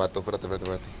 ahí viene un vato, espérate.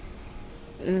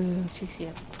 sí,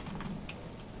 cierto.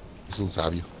 Es un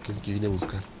sabio. ¿Qué es que viene a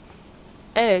buscar?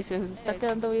 Se está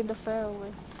quedando viendo feo,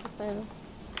 güey. ¿Qué pedo?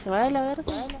 ¿Se va de la verga?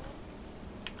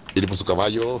 Viene por su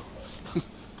caballo.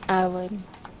 Ah, bueno.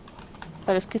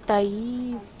 Pero es que está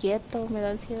ahí quieto, me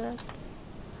da ansiedad.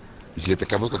 ¿Y si le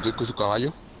pecamos con su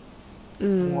caballo?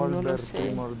 No lo Molder, sé.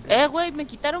 primordial. Güey, me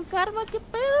quitaron karma, ¿qué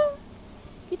pedo?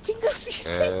 ¿Qué chingados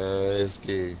hice? Es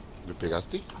que... ¿me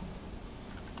pegaste?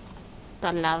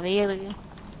 A la verga. Yo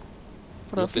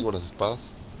Profi. tengo las espadas.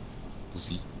 Pues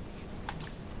sí.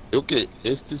 Creo que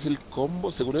este es el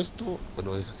combo, según esto...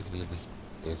 Bueno, deja que te vaya el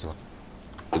güey. Se va.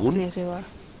 Ya se va.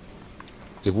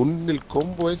 Según el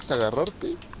combo es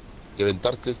agarrarte y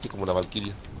aventarte como la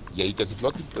valquiria. Y ahí te hace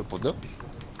floating, pero pues no.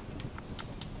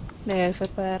 Debe ser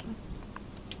perro.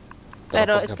 Estaba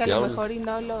Pero por es que a lo campeable. mejor y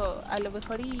no lo... A lo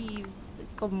mejor y...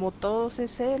 Como todo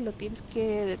CC, lo tienes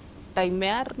que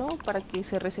timear, ¿no? Para que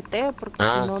se resetee, porque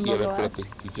Ah, si no, sí, no a ver, lo espérate.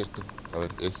 hace. Sí, cierto. A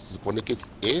ver, se supone que es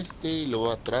este, y luego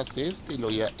atrás este, y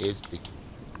luego ya este.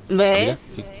 ¿Ves? Mira,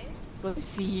 sí. Pues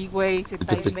sí, güey, se Te-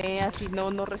 te- timea, si no,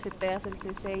 no reseteas el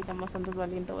CC y nada más andas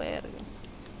valiendo verga.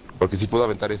 Porque sí puedo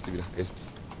aventar este, mira, este.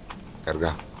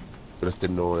 Cargado. Pero este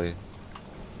no,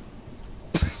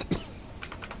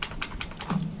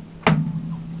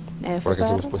 Eso, ¿Para qué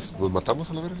hacemos perro. pues? ¿Nos matamos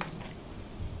a la verga?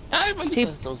 ¡Ay, maldita Sí,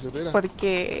 estacionera!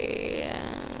 porque...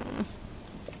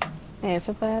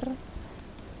 F perro.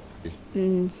 Sí.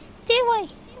 Sí, güey.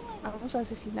 Vamos a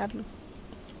asesinarlo.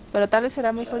 Pero tal vez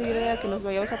será mejor idea que nos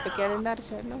vayamos a pequear en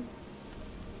Archer, ¿no?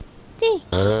 Sí.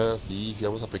 Ah, sí, sí,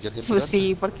 vamos a pequear gente. Pues Garza.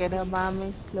 sí, porque no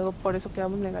mames. Luego por eso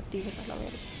quedamos negativos a la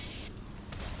verga.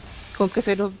 Con que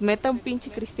se nos meta un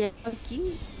pinche cristiano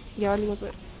aquí, ya valimos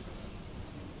ver.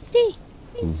 Sí.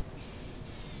 Mm.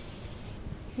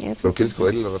 Eso ¿Pero sí. quieres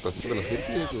joderle la rotación de la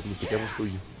gente o nos picamos tú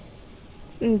y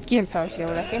yo? Quién sabe si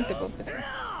habrá gente, compa.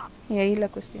 Y ahí la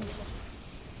cuestión.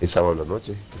 Es sábado en la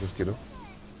noche, ¿crees que no?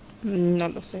 No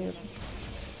lo sé.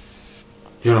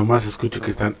 Yo nomás escucho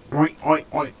que están. Oy, oy,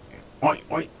 oy. Oy,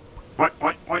 oy. Oy,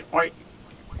 oy, oy, oy.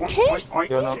 Oy, oy.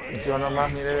 Yo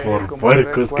nomás miré Por como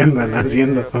puercos, 3, ¿qué andan 4 y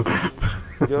haciendo?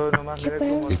 Yo nomás ¿Qué miré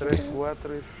como pedo? 3,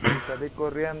 4 y salí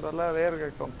corriendo a la verga,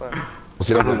 compa. O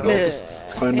si éramos dos.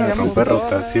 Van a Éramos romper dos,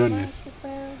 rotaciones. qué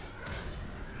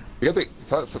pedo. Fíjate,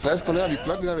 ¿sabes cuál era mi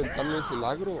plan? Era aventarles el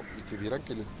agro y que vieran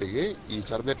que les pegué y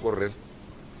echarme a correr.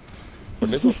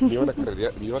 Con eso me iba a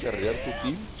carrerear tu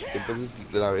team, entonces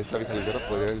esta vijalidera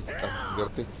podría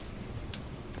asesinarte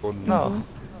con No,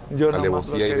 yo nomás lo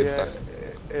alevosía y quería ventaja.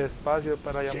 espacio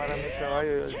para llamar a mi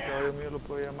caballo y el caballo mío lo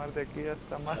puedo llamar de aquí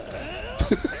hasta más.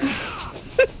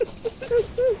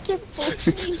 Qué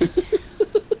posible.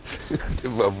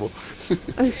 Vamos.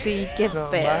 Sí, qué Nomás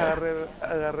pedo.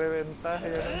 agarré ventaja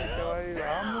y agarré mi caballo y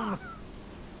vámonos.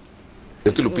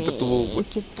 Creo que Lupita tuvo,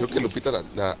 Qué creo que Lupita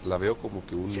la veo como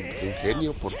que un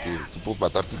genio porque supo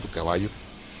matarte tu caballo.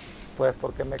 Pues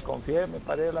porque me confié, me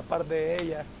paré a la par de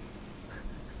ella.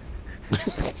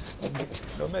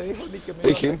 No me dijo ni que me Hay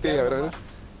iba a gente, pecar, a ver,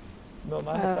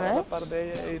 nomás A estaba a la ver. par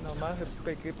de ella y nomás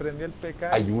prendí el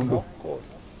pecado. Hay uno. Locos.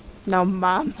 No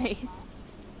mames.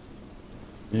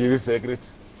 Y es de Secret.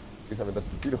 Empieza a aventarte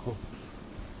un tiro.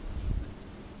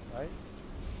 Ay,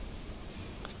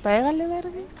 Pégale,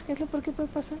 verga. ¿Qué es lo peor que puede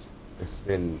pasar? Es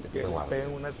el... que me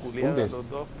peguen una culiada Hundes. los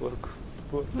dos por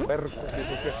puercos.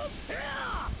 Dijo que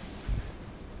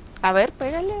A ver,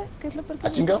 pégale. ¿Qué es lo peor que ¿Ah,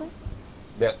 puede chingado?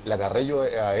 pasar? Le agarré yo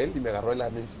a él y me agarró él a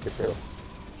mí. Qué pedo.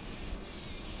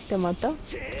 ¿Te mató?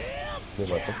 Me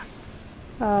mató.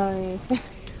 Ay.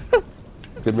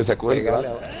 Se me sacó el pegale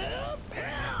gran. a-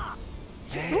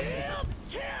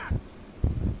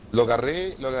 Lo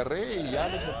agarré y ya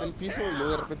lo solté el piso y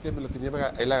luego de repente me lo tenía,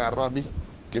 él agarró a mí.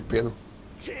 ¿Qué pedo?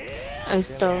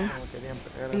 Esto. como querían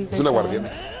pegar a mí. Es una guardiana.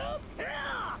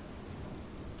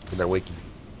 Una Waking.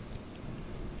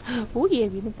 Uy, ahí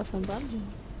viene pasando algo.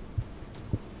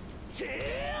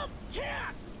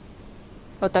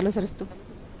 O tal vez eres tú.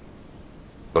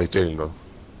 No, estoy en el nodo.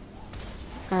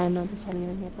 Ah, no, te salió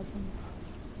venía pasando.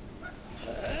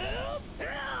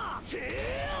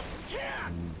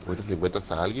 Ahorita si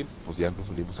encuentras a alguien, pues ya nos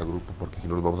unimos a grupo porque si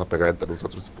no nos vamos a pegar entre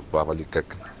nosotros y pues va a valer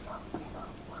caca.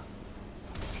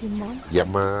 Simón.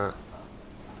 Llama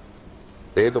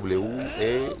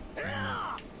TWE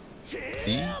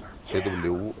y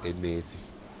TWNS.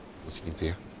 No sé quién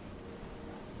sea.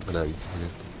 Van a visto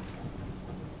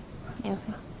Ya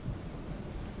fue.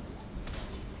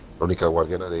 La única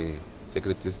guardiana de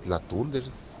Secret es la Thunder.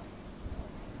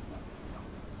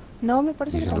 No, me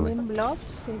parece Sí, que se lo también Blobs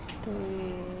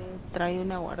trae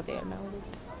una guardiana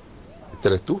ahorita. ¿Este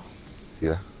eres tú? Sí,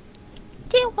 da.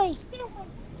 ¿Qué, güey?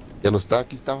 Ya no está,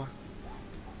 aquí estaba.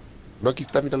 No, aquí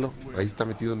está, míralo. Ahí está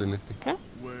metido en el este. ¿Qué?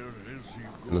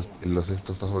 En los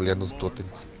estos está soleando los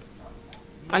tótems.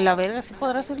 A la verga, sí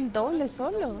podrá hacer el doble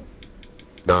solo.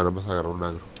 No, nada más agarró un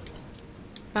agro.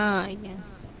 Ah, ya.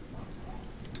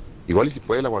 Igual y si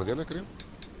puede la guardiana, creo.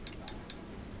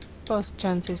 Pues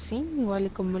chances sí, igual y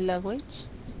como la wedge.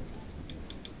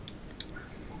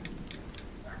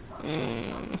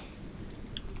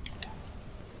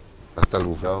 Hasta el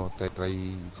bufeado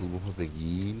trae sus bufos de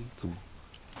guild, su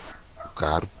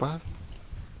carpa.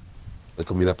 Hay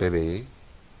comida PvE.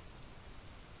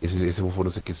 Ese bufo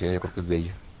no sé qué sea, yo creo que es de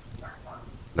ella.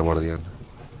 La guardiana.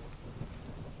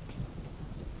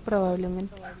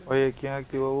 Probablemente. Oye, ¿quién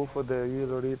activó bufos de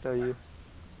guild ahorita? Yo.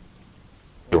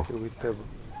 Tuviste-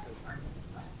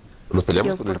 Nos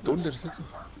peleamos Yo con el por dos. Thunder, eso.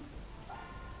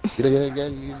 Mira,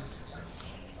 ya.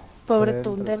 Pobre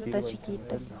Dentro, Thunder, sí, está güey, chiquito.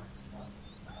 dentro.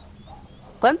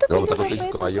 ¿Cuánto No, tienes me de tocó el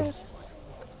HP, caballo. Thunder?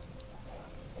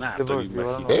 Nah, Sí, estoy porque bien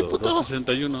van bajito. puto.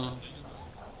 261.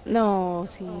 No,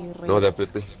 sí, re. No, de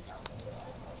APP.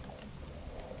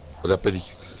 O de AP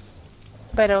dijiste.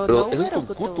 Pero Pero no eso es hubiera con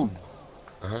Kutum. Kutum.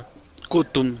 Ajá.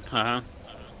 Kutun, ajá.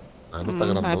 Ah, no está Ay,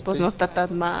 grandote. pues no está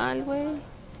tan mal, güey.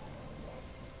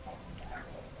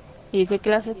 ¿Y qué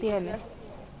clase tiene?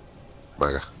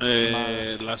 Maga.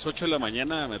 Las 8 de la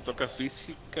mañana me toca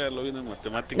física, luego viene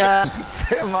matemáticas.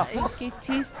 Ah, ay, qué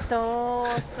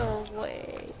chistoso,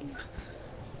 güey.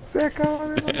 Se acaba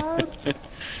de mamar.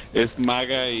 Es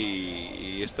maga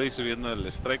y estoy subiendo el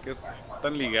striker.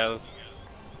 Están ligados.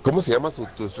 ¿Cómo se llama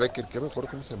tu striker? ¿Qué me acuerdo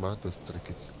cómo se llamaba tu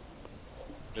striker?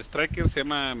 El striker se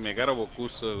llama Megaro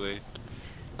Bokuso, güey.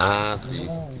 Ah, sí,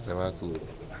 que se llama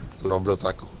su nombre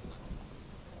otaku.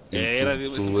 Y Era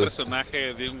tu- es tu- un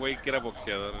personaje de un güey que era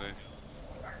boxeador, güey.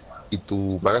 Y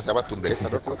tu maga se llama Tunderesa,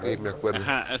 ¿no? Creo que me acuerdo.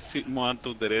 Ajá, así,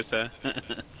 Moanto Teresa.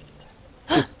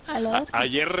 A la verga.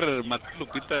 Ayer mató a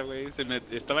Lupita, güey.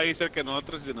 Estaba ahí cerca de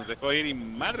nosotros y se nos dejó ir y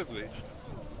madres, güey.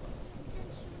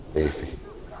 F.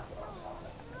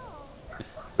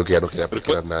 Creo que ya no quería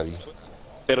aplicar a nadie.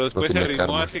 Pero después No se tenía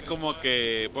arrimó karma. así como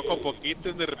que poco a poquito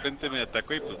y de repente me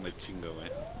atacó y pues me chingo,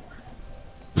 güey.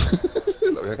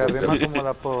 Lo había Se arrima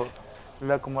cambiado. como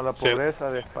Como la Se-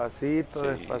 pobreza, despacito, Sí,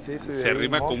 despacito. Y de se ahí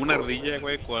arrima como una moco. ardilla,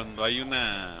 güey, cuando hay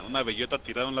una bellota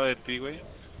tirada a un lado de ti, güey.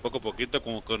 Poco a poquito,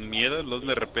 como con miedo, luego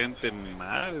de repente,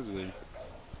 madres, güey.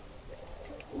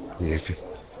 Y F.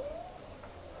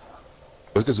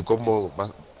 Es que su combo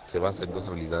se basa en dos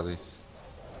habilidades.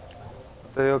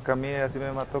 Te digo que a mí así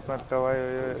me mató con el caballo.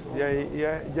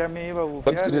 Ya me iba a ¿Cuántos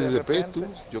buquear y tienes de de DP tú,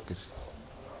 repente. Joker?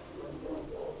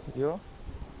 ¿Yo?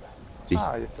 Sí,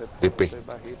 Ah, yo estoy, DP. estoy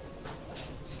bajito.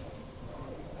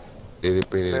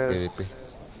 EDP, DP,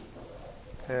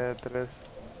 Tres,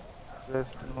 DP.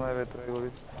 9 traigo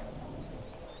ahorita.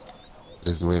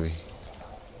 3-9.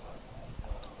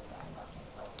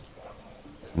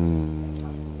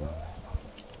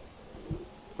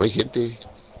 No hay gente.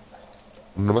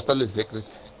 Nomás está el Secret.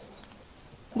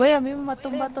 Güey, a mí me mató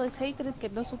un vato de Sacred que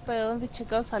no supe de dónde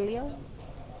chingado salía.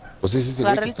 Pues es ese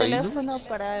güey Agarré que el está ahí, ¿no? teléfono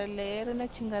para leer una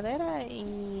chingadera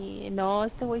y no,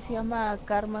 este güey se llama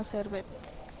Karma Servet.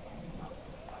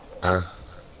 Ah,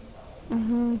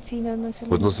 Sí, no es el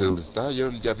pues no mismo. sé dónde está. Yo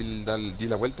ya di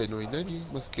la vuelta y no hay nadie.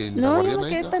 Más que la No, yo me guardiana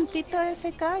quedé esa. tantito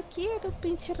FK aquí en un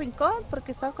pinche rincón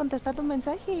porque estaba contestando un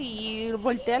mensaje y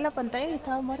volteé a la pantalla y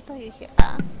estaba muerta y dije,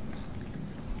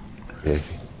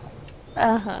 F.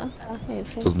 ajá,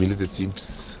 F. Tus miles de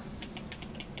Sims.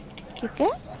 ¿Qué?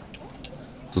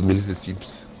 Tus miles de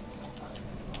Sims.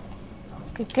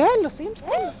 ¿Qué? ¿Los Sims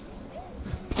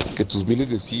qué? Que tus miles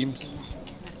de Sims.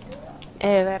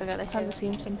 Verga, deja los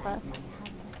Sims en paz.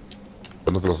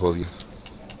 Cuando que los odias.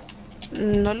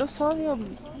 No los odio,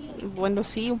 bueno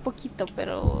sí, un poquito,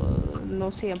 pero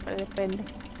no siempre, depende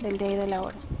del día y de la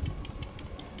hora.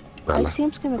 Hay Ala.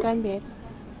 Sims que me caen bien.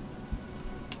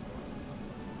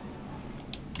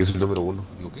 Que es el número 1.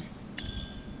 Digo,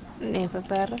 ¿qué?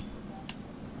 FPR.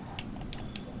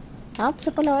 Pues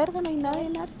se por la verga, no hay nadie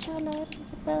en Archa, la verga,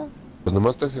 qué pedo. Pues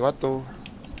nomás está ese vato.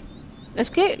 Es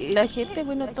que la gente,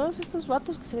 bueno, todos estos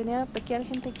vatos que se venían a pequear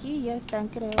gente aquí ya están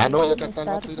creando. Ah, no, ya acá está el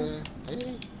vato. Mira.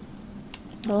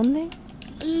 ¿Dónde?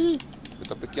 Me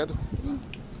está pequeando.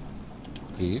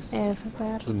 ¿Qué es?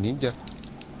 FPR. Es un ninja.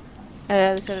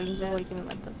 Debe ser el mismo güey que me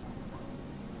mató.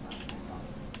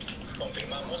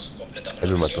 Confirmamos, completamos Él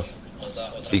la me misión. mató. Nos da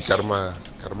otra Y misión.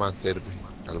 Karma serve.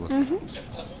 Algo así.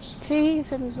 Aceptamos. Sí,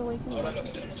 es el mismo güey que me Ahora mató. lo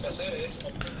que tenemos que hacer es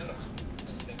obtener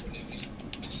este equilibrio.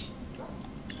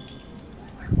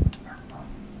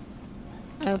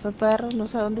 FPR, no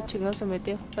sé a dónde chingado se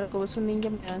metió, pero como es un ninja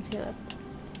me da ansiedad.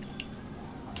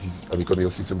 A mí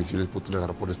conmigo se hizo misiones, puto, me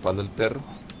agarró por la espalda el perro.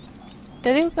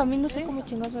 Te digo que a mí no sé cómo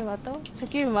chingados me mató. Sé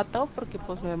que me mató porque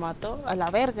pues me mató a la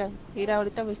verga. Mira,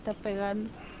 ahorita me está pegando.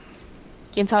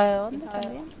 ¿Quién sabe de dónde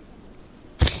también?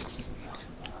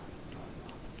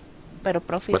 Pero Voy a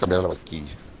profit. cambiar a la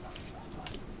vaquilla.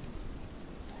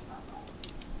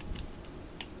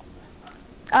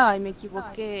 Ay, me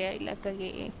equivoqué, ahí la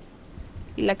cagué.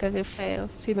 Y la cagué feo,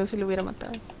 si no se lo hubiera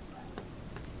matado.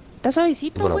 Está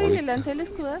suavecito, Tengo la güey, le bolita. lancé el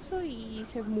escudazo y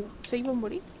se iba a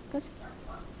morir, casi.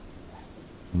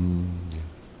 Ya.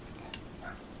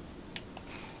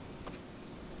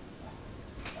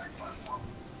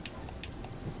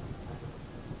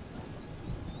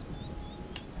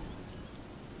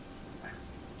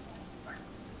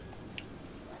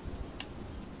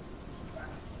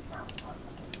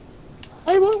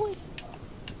 Ay, voy, güey.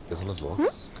 ¿Qué son las dos?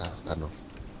 Ah, no.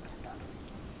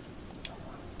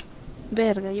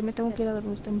 Verga, yo me tengo que ir a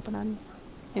dormir temprano.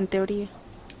 En teoría.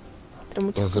 Entre ¿Qué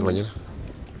muchas vas a hacer comillas. mañana?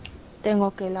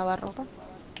 Tengo que lavar ropa.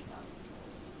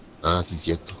 Ah, sí,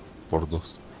 cierto. Por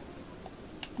 2.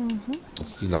 Ujú. No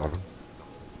sé si lavaron.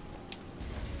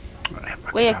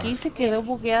 Güey, aquí se quedó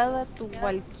bugueada tu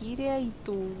Valkyria y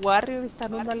tu Warrior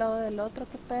están uno al lado del otro,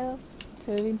 ¿qué pedo?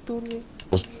 Se ve bien turbio.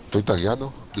 Pues estoy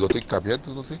tagueando. Digo, estoy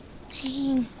cambiando, no sé.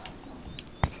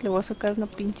 Le voy a sacar una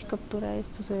pinche captura a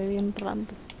esto, se ve bien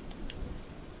random.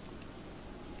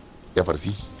 Ya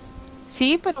aparecí.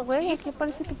 Sí, pero güey, aquí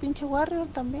aparece tu pinche Warrior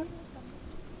también.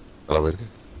 A la verga.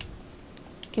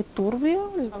 Qué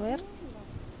turbio, a ver.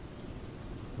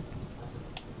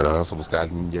 Pero ahora vamos a buscar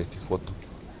al ninja ese foto.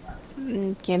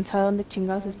 Quién sabe dónde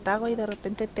chingados está, güey, de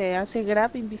repente te hace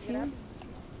grab invisible.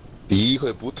 Hijo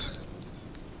de puta.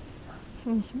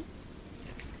 Ujú.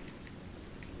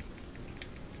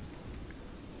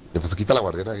 Y pues aquí está la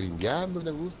guardiana grindeando, le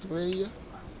gusto a ella.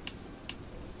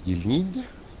 Y el ninja.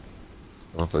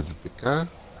 Vamos a poner el PK.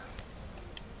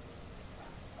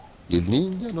 Y el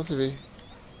ninja no se ve.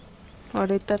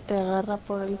 Ahorita te agarra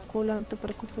por el culo, no te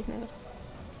preocupes, negro.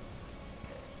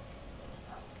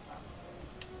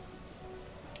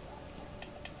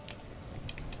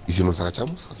 Y si nos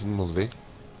agachamos, así no nos ve.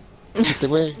 Este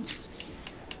güey. ¿No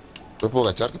me puedo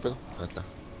agachar? ¿Qué pedo? Ahí está.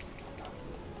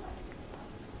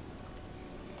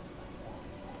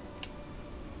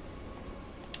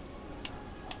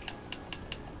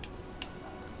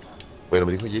 Bueno,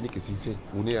 me dijo Jenny que sí se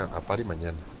une a Pari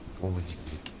mañana. ¿Cómo me dijo?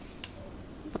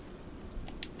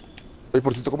 Oye,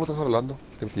 por cierto, ¿cómo estás hablando?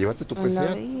 ¿Te llevaste tu A PC la a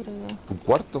verga. tu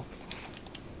cuarto?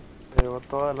 Se llevó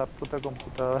toda la puta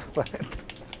computadora para adentro.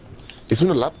 Es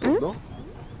una laptop, ¿no?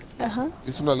 Ajá.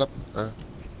 Es una laptop. Ah,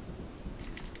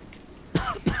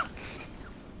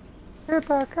 ¡Qué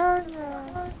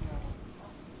tacaña!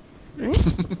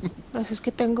 Pues es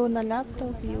que tengo una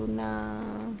laptop y una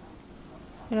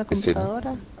ese, ¿no?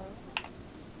 computadora.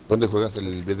 ¿Dónde juegas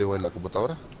el video en la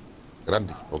computadora?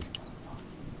 Grande, obvio.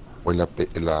 O en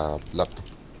la laptop.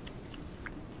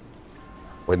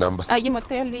 O en ambas. Ay, yo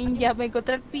maté al ninja, me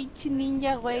encontré al pinche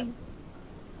ninja, güey.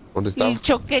 ¿Dónde estaba? Y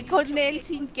choqué con él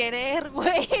sin querer,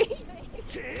 güey.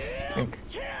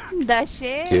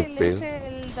 Dashé, ¿Qué el, pedo? ese,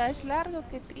 el dash largo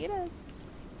que tiras.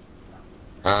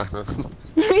 Ah,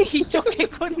 Y choqué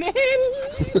con él.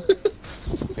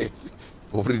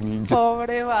 pobre ninja.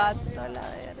 Pobre vato, a la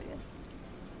verga.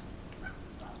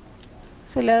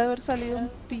 Se le ha de haber salido un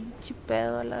pinche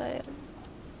pedo a la verga.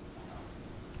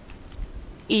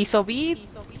 Hizo beat.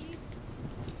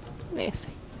 F.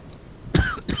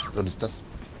 ¿Dónde estás?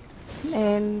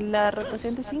 En la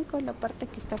rotación de 5, en la parte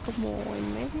que está como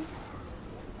en medio.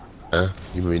 Ah,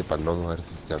 yo me vine para el nodo a ver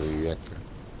si se revivía acá.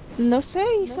 No sé,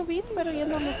 hizo beat, pero ya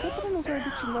no nosotros, no sé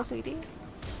dónde chingados iría.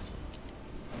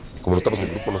 Como no estamos en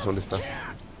grupo, no sé dónde estás.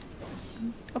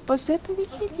 Pues ya te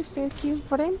dije que estoy aquí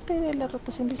enfrente de la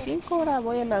rotación de 5, ahora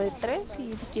voy a la de 3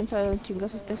 y quién sabe dónde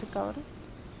chingados está ese cabrón.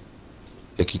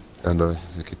 Y aquí, no, ese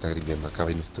es el que está gritando. Acá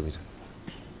vienes tú, mira.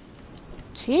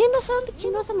 Sí, no sé dónde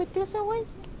chingados se metió ese güey,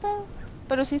 qué pedo.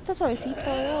 Pero sí está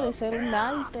suavecito, de ser un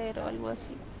alter o algo así.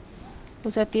 O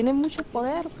sea, tiene mucho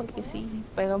poder porque sí,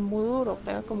 pega muy duro,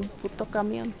 pega como un puto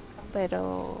camión.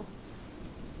 Pero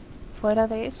fuera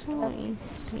de eso,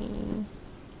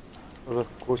 No lo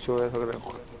escucho eso,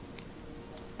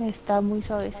 creo. está muy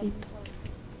suavecito.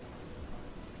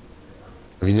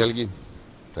 ¿Viene alguien?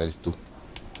 Eres tú.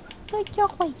 Soy yo,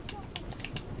 güey.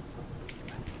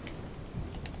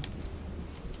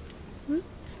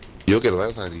 Yo que lo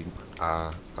vayas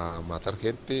a matar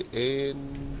gente en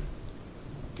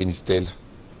Finistela.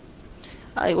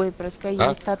 Ay, güey, pero es que ahí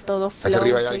Ah, está todo acá flow,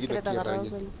 arriba hay sí, alguien, que te aquí agarrados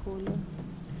arriba. del culo.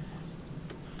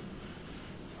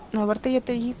 No, aparte yo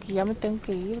te dije que ya me tengo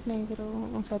que ir, negro.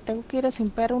 O sea, tengo que ir a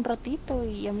simpear un ratito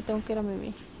y ya me tengo que ir a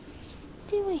mimir.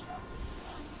 Sí, güey.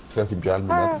 O sea, sin al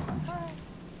menato.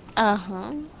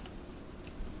 Ajá.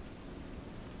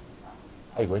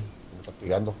 Ay, güey, me está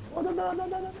pegando.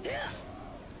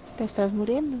 Te estás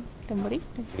muriendo. Te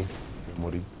moriste. Sí, me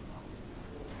morí.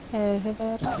 De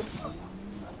ver.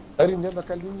 Está grindeando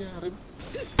acá el niño arriba.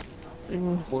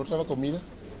 Mm, ¿Puedo traer comida?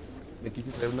 Le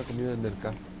quise traer una comida del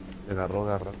mercado. Me agarró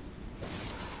garra.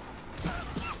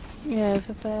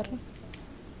 Ese perro.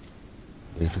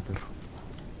 Ese perro.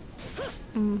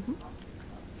 Ujú.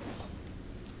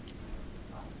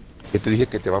 Que te dije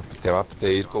que te va a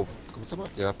pedir, ¿cómo se llama?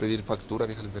 Te va a pedir factura,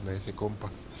 vieja lesbiana, ese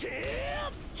compa.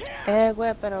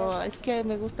 Güey, pero es que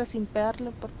me gusta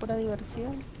simpearlo por pura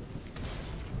diversión.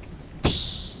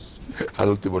 Al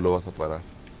último lo vas a parar.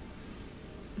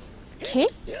 ¿Qué?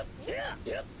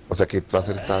 O sea que va a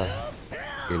ser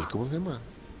 ¿cómo se llama?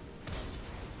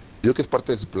 Digo que es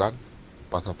parte de su plan.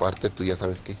 Pasa aparte, tú ya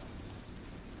sabes qué.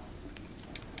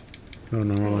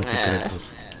 No, hay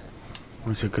secretos.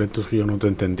 Hay secretos que yo no te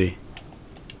entendí.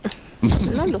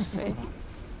 No lo sé.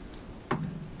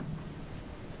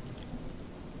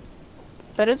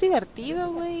 Pero es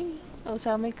divertido, güey. O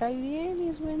sea, me cae bien y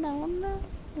es buena onda.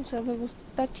 O sea, me gusta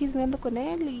estar chismeando con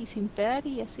él y simpear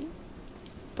y así.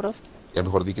 Profe. Ya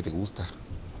mejor di que te gusta.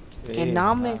 Que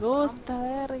no me gusta,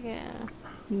 verga.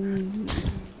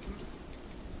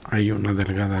 Hay una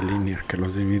delgada línea que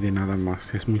los divide nada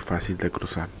más. Es muy fácil de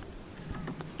cruzar.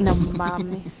 No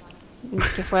mames. Ni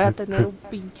que fuera a tener un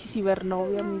pinche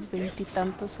cibernovio a mis 20 y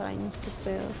tantos años, qué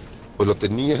pedo. Pues lo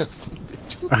tenías, de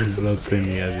hecho. Lo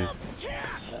tenías,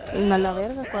 dice. A la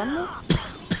verga, ¿cuándo?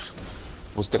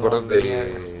 Pues te acuerdas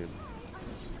de...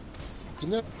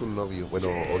 ¿Quién era tu novio? Bueno,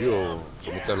 obvio,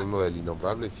 como te hablando del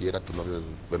innombrable, si era tu novio...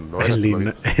 Bueno, no era tu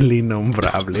novio. El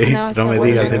innombrable. No, No me está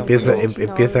digas, bueno,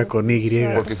 empieza con Y.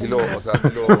 Porque sí lo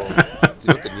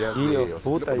tenías, Gio, o sea, sí lo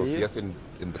puta, conocías en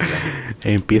real.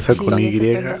 Empieza Sí, con en Y. ese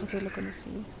pendejo sí lo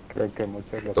conocí. Creo que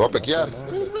muchos lo Te voy a pequear.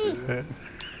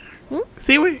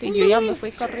 Sí, güey. Y yo ya me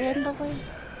fui corriendo, güey.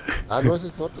 Ah, no, ese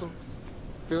es otro.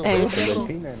 Pero, Eh. El del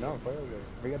cine, no, fue, güey.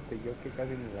 Fíjate, yo que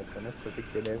casi ni la conozco, si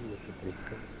quieres, güey,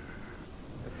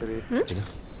 qué triste. chinga.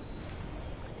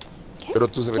 Pero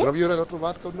tu novio era el otro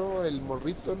vato, ¿no? El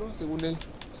morrito, ¿no? Según él.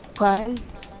 ¿Cuál?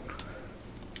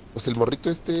 Pues el morrito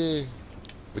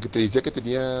el que te decía que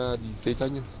tenía 16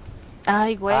 años.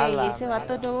 Ay, güey, A la ese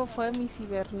vato mierda. no fue mi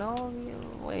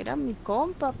cibernovio. Era mi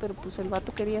compa, pero pues el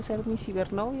vato quería ser mi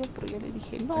cibernovio, pero yo le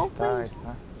dije, Ahí no, está, ahí güey.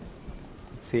 está.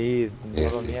 Sí, no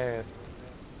lo niegues.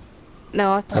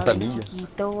 No, estaba bien Natalilla.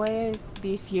 chiquito, güey.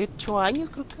 18 años,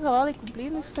 creo que acababa de cumplir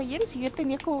en esos ayeres y yo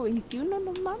tenía como 21,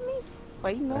 no mames.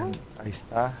 Güey, no. Ahí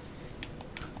está.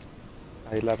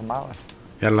 Ahí la armabas.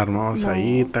 Ya la armabas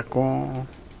ahí, No. taco.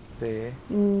 Sí.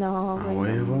 No, A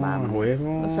güey, no huevo, a mames.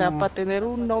 huevo. O sea, para tener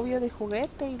un novio de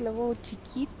juguete y luego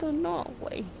chiquito, no,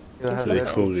 güey. Ibas a Qué De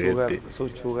ser flojera. juguete. su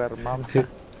sugar mama.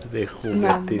 De No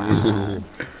juguete, dice. mames.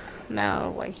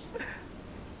 No, güey.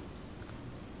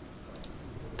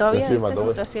 Ya Todavía se esta mandó,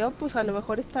 güey. situación, pues a lo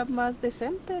mejor está más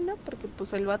decente, ¿no? Porque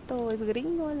pues el vato es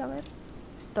gringo, a ver.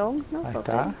 Stones, ¿no? Ahí Ok.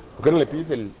 está. ¿Por qué no le pides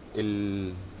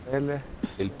L.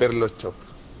 el perlo shop?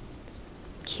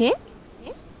 ¿Qué?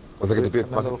 O sea, que te Sí, pides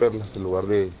más de dámelo. perlas en lugar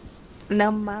de...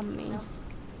 No mames.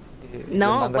 Y le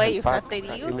No, mandas güey, el o sea, pack, te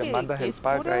digo y le que, mandas que el es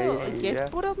pack puro, ahí y que ya.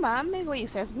 es puro mame, güey, o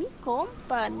sea, es mi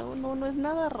compa, no es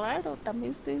nada raro,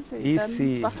 también ustedes Y están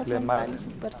si bajas le mentales mandas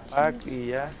súper el pack chidas. y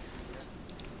ya.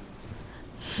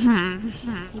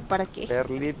 ¿Y para qué?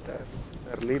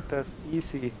 Perlitas,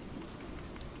 easy.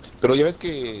 Pero ya ves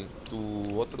que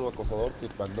tu otro acosador te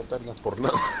mandó perlas por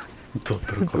nada.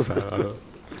 Otra cosa.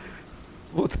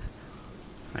 Puta.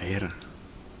 Ahí era.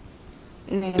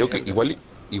 Digo que igual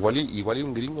y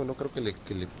un gringo no creo que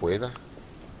le pueda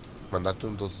mandarte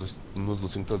unos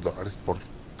 $200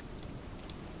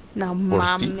 No por sí.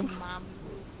 mames.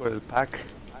 Por el pack.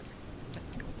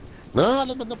 No,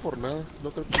 los manda por nada.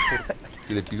 No creo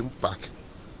que le pide un pack.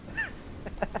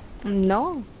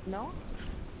 No.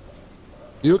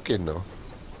 Digo que no.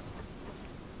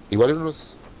 Igual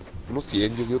unos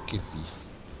 100, yo digo que sí.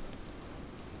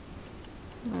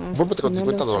 Fórmate con No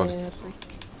 $50. lo sé,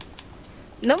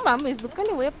 Rick. No mames, nunca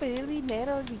le voy a pedir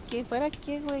dinero, ni que fuera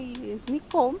qué, güey. Es mi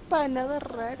compa, nada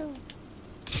raro.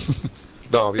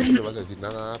 No, obvio que no le vas a decir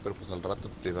nada, pero pues al rato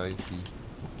te va a decir.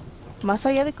 Más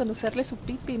allá de conocerle su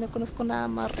pipi, no conozco nada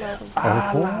más raro.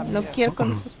 Ah, Ojo. la No mierda. quiero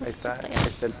conocer su Ahí está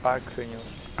pipi. el pack, señor.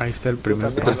 Ahí está el Tú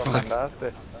primer también paso.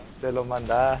 se lo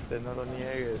mandaste, no lo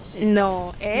niegues.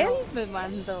 No, él me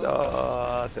mandó.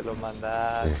 No, se lo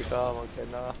mandaste, ¿cómo que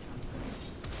no?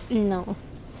 No.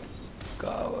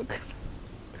 ¿Cómo que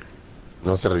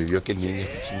No, se revivió aquel niño,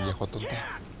 niña tonta.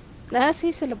 Ah,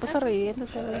 sí, se lo puso reviviendo,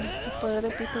 ¿sabes? El poder de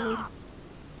pipi, güey.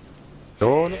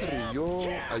 No se revivió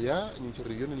allá, ni se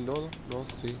revivió en el lodo, no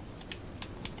sé.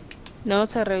 No,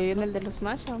 se revivió en el de los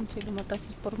Mashams, si lo mataste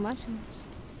por Mashams.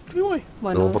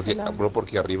 Bueno, No, de porque, ese lado. no,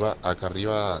 porque acá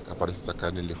arriba apareces acá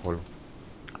en el lejol.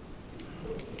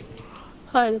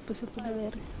 Ay, después se pone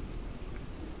verga.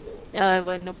 Ay,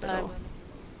 bueno, pero...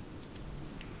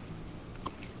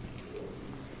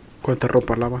 ¿Cuánta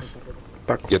ropa lavas?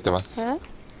 Taco. Ya te vas. ¿Ah?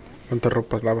 ¿Cuántas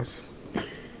ropas lavas?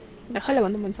 Déjale,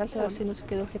 mando un mensaje a ver si no se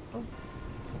quedó objeto.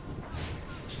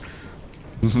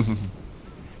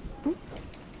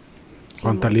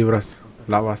 ¿Cuántas libras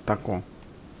lavas, taco?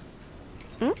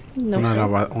 No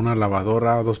sé. Una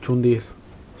lavadora, 2 chundis.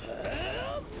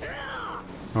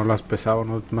 No las pesaba,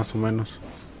 no, más o menos.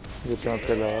 yo tengo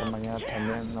que lavar mañana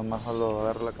también, nomás solo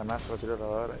agarro la canasta, lo tiro a la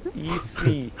lavadora.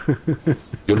 Easy.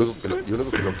 Yo lo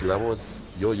que lavo es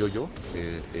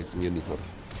es mi uniforme.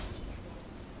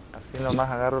 Así nomás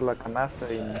agarro la canasta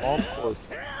y mocos.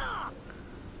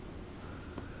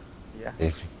 Ya.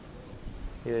 F.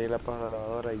 Y de ahí la paso a la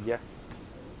lavadora y ya.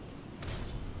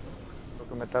 Creo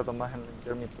que me tardo más en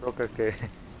limpiar mi troca que...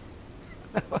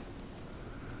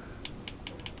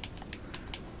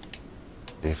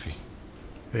 F.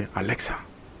 Alexa,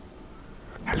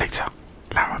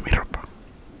 lava mi ropa.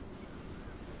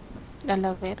 A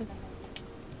la verga.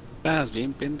 Estás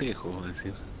bien pendejo,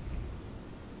 decir.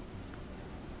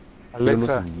 Yo no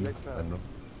sé Alexa, ni- ah, no.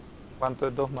 ¿cuánto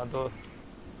es 2 más 2?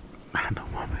 Ah, no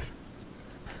mames.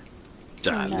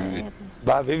 A la Chale. verga.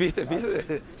 Va,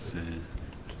 viste, Sí.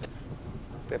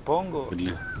 te pongo.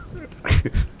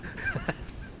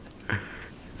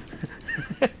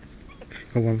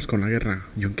 ¿Cómo vamos con la guerra,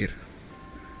 Junker?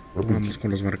 Vamos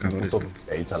con los marcadores. Puto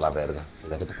 6 a la verga.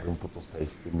 Ya que te pone un puto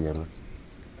 6, qué mierda.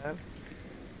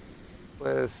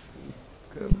 Pues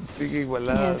sigue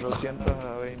igualada,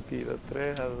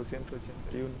 223 a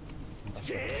 281.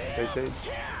 66.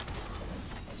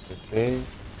 TP.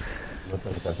 No te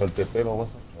alcanzó el TP,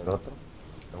 vamos a hacer otro.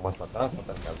 Vamos para atrás, no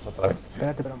te alcanzó otra vez.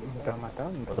 Espérate, pero me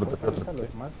mataron mi Otro respuesta TP, ahorita otro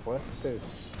los más fuertes.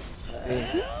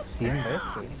 100 veces.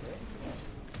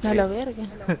 A la verga.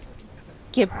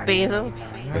 ¿Qué pedo?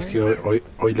 Es que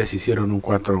hoy les hicieron un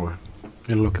 4, güey.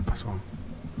 Es lo que pasó.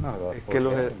 No, 2 Es que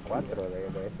los... 4, de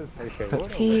eso estoy seguro.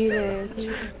 Sí, de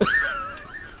hecho.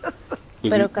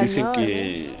 Pues Pero dicen cañón,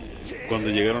 que cuando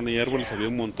llegaron ahí árboles había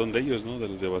un montón de ellos, ¿no? De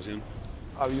los de evasión.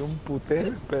 Había un putero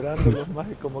esperándolos más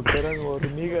y como que eran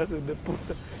hormigas de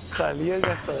puta. Salían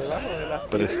hasta debajo de las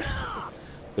Parecía,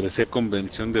 parecía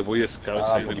convención de Boy Scouts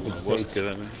ahí en la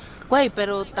búsqueda, ¿no? Güey,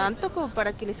 pero tanto como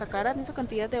para que le sacaran esa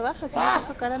cantidad de bajas y no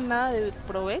sacaran nada de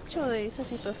provecho de esa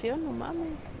situación, no mames.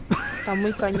 Está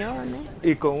muy cañón, ¿no?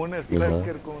 Y con un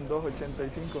Striker con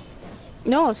 285.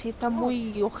 No, sí está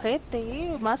muy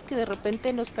ojete, más que de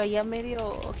repente nos caía medio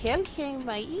Helheim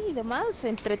ahí y demás,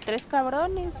 entre tres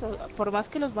cabrones, por más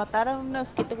que los mataran unas,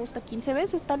 ¿qué te gusta? 15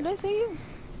 veces tal vez ellos.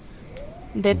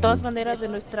 De todas maneras de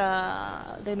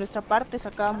nuestra parte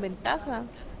sacaban ventaja.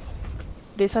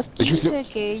 De esas 15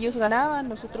 que ellos ganaban,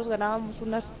 nosotros ganábamos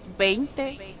unas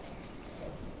 20.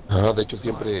 Ah, de hecho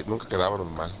siempre, nunca quedábamos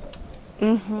mal.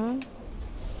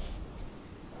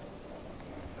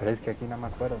 Pero es que aquí nada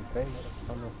más fueron 3,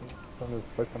 solo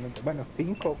supuestamente, bueno,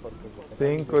 5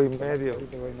 porque... 5 y medio.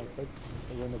 Ese güey no fue,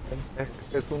 ese güey no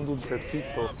fue. Es un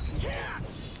dulcecito.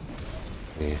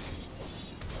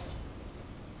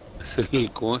 Es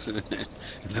el, ¿cómo se llama?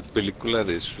 En la película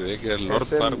de Shrek, el Lord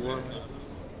Farquaad.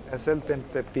 Es el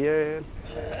tentepié.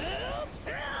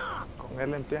 Con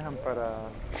él empiezan para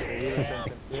seguir el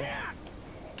tentepié.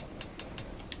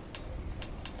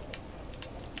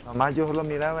 Nomás yo solo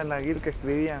miraba en la guía que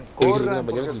escribían, corran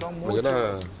porque son muchos.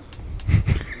 Mañana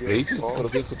me dices cuando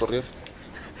quieres cotorrear.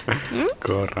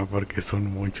 Corra porque son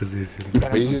muchos, dice. Me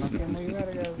dices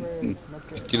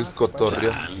si quieres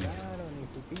cotorrear.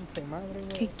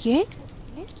 ¿Qué?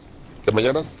 Que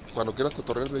mañana cuando quieras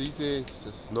cotorrear me dices,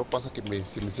 no pasa que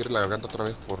se me cierre la garganta otra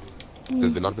vez por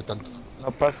desvelarme tanto.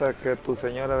 No pasa que tu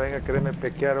señora venga a quererme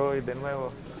pequear hoy de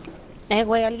nuevo.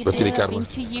 Güey, alguien No tiene tiene una karma.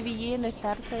 pinche GBG en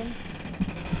Starcell.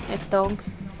 Stonks.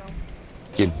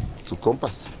 ¿Quién? ¿Sus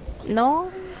compas? No,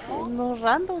 unos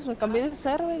randos, me cambié de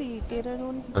server y tienen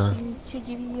un Ah. pinche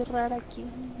GBG rara aquí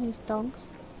en Stonks.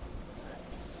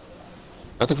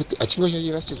 Ah, te fuiste. ¿A chingo ya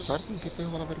llegaste a Starcell? ¿Qué pedo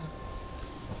a la verga?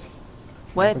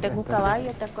 Güey, tengo un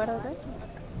caballo, ¿te acuerdas de eso?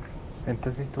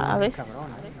 Entonces tú A ver. cabrón,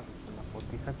 la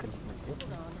potiza que les metió.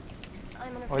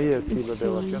 Oye, si los de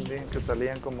evasión dicen que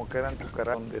salían como que eran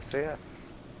cucarachas, donde sea.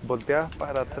 Volteabas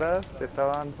para atrás, te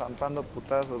estaban zampando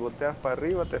putazos. Volteabas para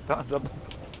arriba, te estaban zampando.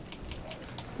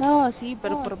 No, sí,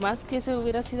 pero por más que ese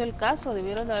hubiera sido el caso,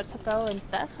 debieron de haber sacado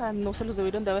ventaja, no se los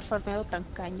debieron de haber farmeado tan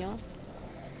cañón.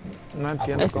 No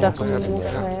entiendo Está cómo como pueden muy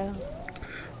llegar. feo.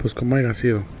 Pues como haya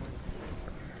sido.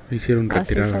 Hicieron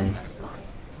retirada.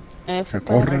 Se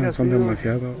corran, son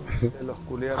demasiado. Se los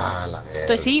culiaron. Ah, la verga.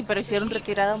 Pues sí, pero hicieron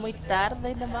retirada muy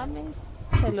tarde, no mames.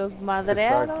 Se los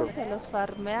madrearon, Exacto. se los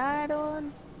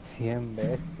farmearon, 100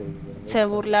 veces, güey. se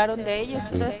burlaron de ellos,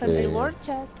 todo hasta en el Este- word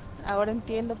chat. Ahora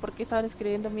entiendo por qué estaban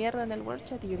escribiendo mierda en el word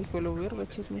chat. Y yo dije, lo verga,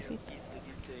 chismecito.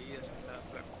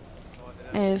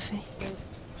 F.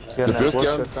 Si en Lo peor el es que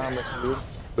podcast han- estaban mejor.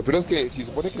 Lo peor es que si se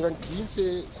supone que eran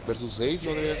 15 versus 6,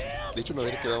 no debe, de hecho no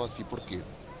habría quedado así porque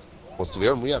pues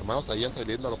estuvieron muy armados allá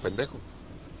saliendo a lo pendejo.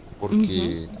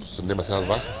 Porque pues, son demasiadas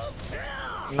bajas.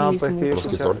 No, Sí, pues es sí, muy Los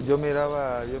que escucha, son. yo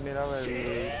miraba el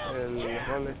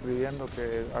rol escribiendo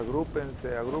que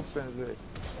agrúpense.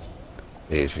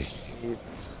 F.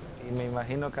 Y me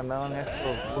imagino que andaban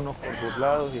estos unos por sus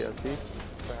lados y así.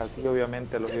 Pues así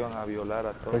obviamente los iban a violar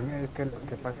a todos. Pues mira, es que lo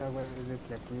que pasa, güey, es de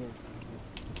que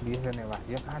aquí dicen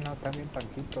evasión. Ah, no, también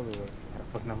panquito, güey. Pero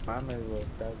pues no mames, güey.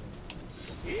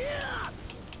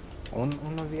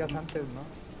 Unos días antes, ¿no?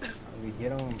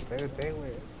 Dijeron PvP,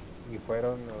 güey. Y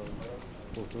fueron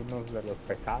pues, unos de los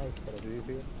pesados, por así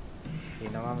decirlo.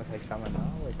 Y no mames, ahí estaban, no,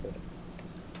 güey.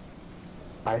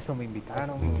 Para eso me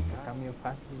invitaron, güey. Que cambio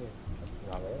fácil, güey.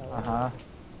 A ver. Ajá.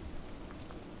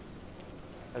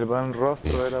 El buen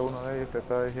rostro era uno de ellos que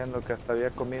estaba diciendo que hasta había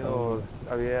comido,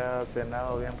 había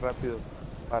cenado bien rápido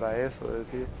para eso, es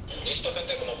decir. Listo,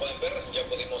 gente, como pueden ver, ya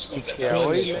pudimos Y que completar la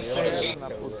hoy misión. le Ahora sí, pusieron una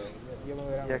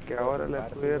putiza. Ya que ahora le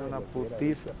pusieron una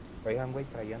putiza. Oigan, güey,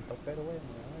 traían topero, güey.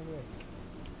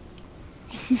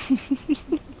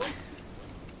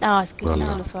 No, es que sí,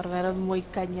 Hola. se los farmearon muy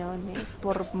cañones.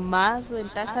 Por más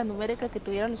ventaja numérica que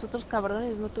tuvieran los otros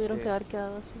cabrones, no tuvieron que haber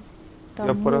quedado así. Está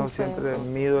Yo por muy eso feo. siempre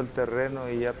mido el terreno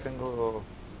y ya tengo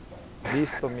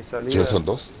listo mi salida. Ya son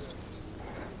 2.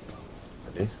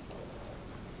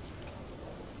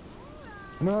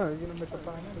 No, yo no me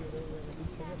topaba a nadie, güey.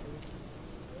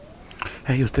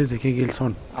 Hey, ¿ustedes de qué guild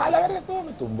son? Ah, la verga, ¿cómo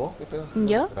me tumbó? ¿Qué pedo?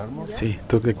 ¿Yo? Sí,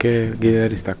 ¿tú de qué guild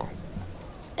eres, Taco?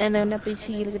 De una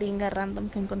pinche gringa random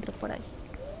que encontré por ahí.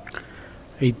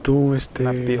 ¿Y tú,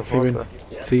 Una piojosa. Heaven,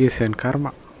 sigues en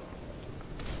Karma?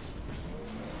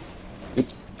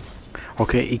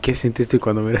 Ok, ¿y qué sentiste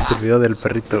cuando miraste el video del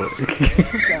perrito?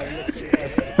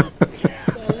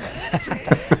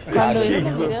 Cuando vieron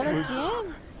el video de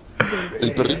quién.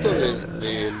 El perrito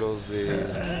de los de...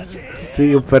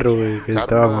 Sí, un perro, güey, que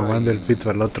estaba Karma mamando y- el pito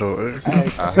al otro, güey.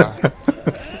 Ajá.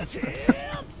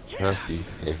 Ah, sí.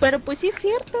 Pero pues sí es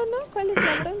cierto, ¿no? ¿Cuál es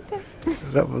la bronca?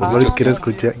 No, pues, por eso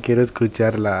quiero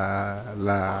escuchar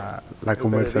la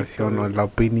conversación o la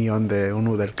opinión de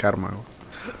uno del karma,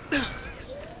 güey.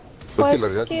 Pues que Pues la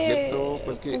verdad sí es que- cierto,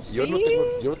 pues que pues yo no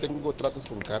sí. tengo tratos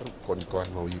con karma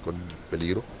y con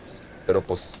peligro, pero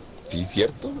pues sí es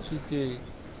cierto, sí,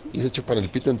 y de hecho para el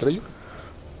pito entre ellos.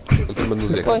 Otros más nos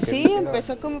dejan. Pues sí,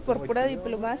 empezó como por pura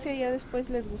diplomacia y ya después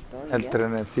les gustó. Y El ya.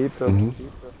 trenecito. Ujú.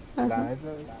 La Ajá.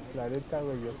 neta,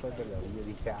 güey, yo cuando la vi, yo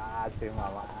dije, se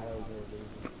mamaron,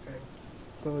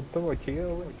 güey. Estuvo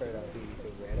chido, güey, pero así,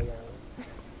 de verga,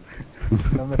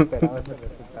 güey. No me esperaba ese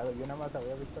resultado. Yo nada más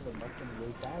había visto los más que me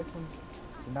dije,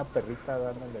 es una perrita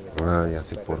dándole de... Ah, ya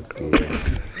sé por qué.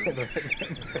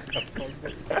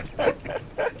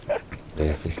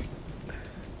 F.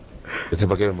 Yo sé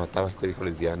por qué me mataba este hijo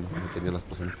lesbiano, no tenía las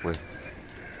pociones puestas.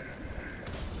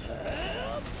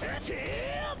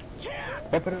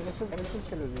 Pero esos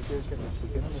que les dije que les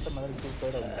pusieron esa madre que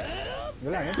fueron,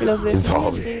 yo la neta... Los de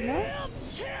No, CNP, ¿no?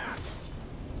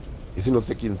 Ese no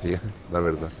sé quién sea, la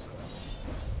verdad.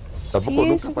 Tampoco Sí,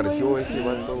 nunca ese apareció güey, ese sí.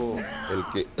 vato, el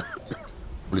que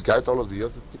publicaba todos los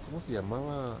videos, ¿cómo se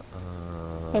llamaba?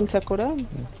 El Sakura.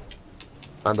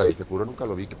 Ándale, seguro nunca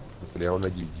lo vi, que pelearon a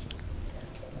Gigi.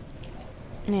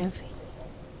 Sí.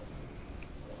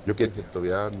 Yo que se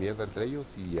tuvieran mierda entre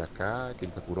ellos y acá, que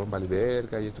el Sakurón vale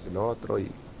verga y esto que lo otro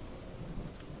y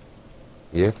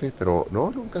F, pero no,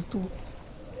 nunca estuvo.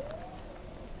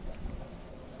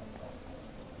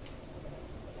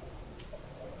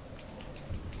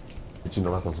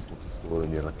 Chino con su puto estuvo de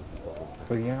mierda.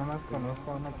 Pues yo nada más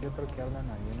conozco a uno que otro que hablan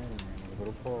ahí en el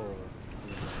grupo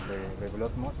de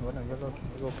Bloodmoon. Bueno, yo los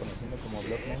sigo conociendo como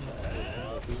Bloodmoon.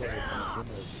 Los sigo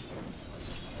reconociendo.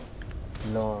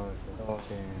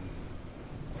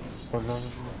 Pues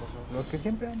los que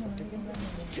siempre andan ahí, son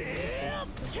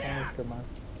los que más.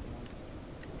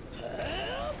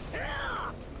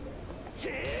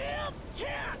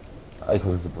 Ay,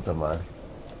 hijo de su puta madre.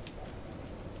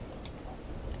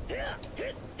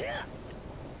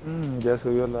 Ya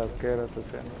subió la arquera 60.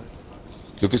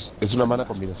 Creo que es una mala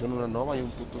combinación, una nova y un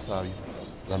puto sabio.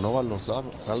 La nova lo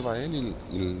salva a él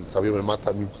y el sabio me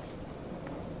mata a mí.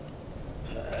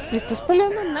 ¿Estás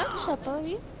peleando en Nasha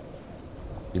todavía?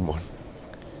 Limón.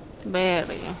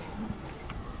 Verga.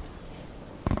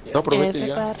 No, promete Ese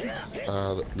ya.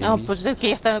 carro. No, No, pues es que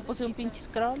ya hasta me puse un pinche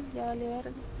scroll, ya vale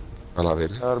verga. a la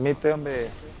verga. Dormite, hombre.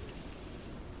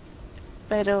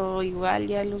 Pero igual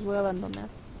ya los voy a abandonar.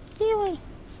 Sí, güey.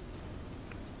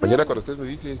 Mañana cuando ustedes me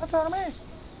dices.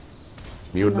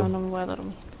 Ni uno. No, no me voy a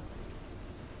dormir.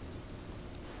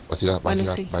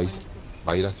 Bueno, sí.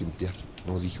 Va a ir a simpiar,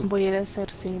 nos dijo. Voy a ir a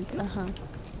hacer simple, ajá.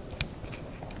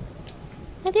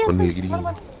 Adiós, Con güey. el grillo.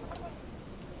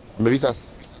 ¿Me avisas?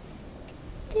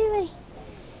 Sí, güey.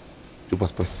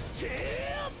 Chupas pues.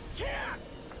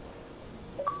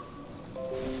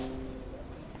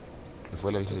 Se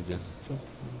fue la hija de Jan.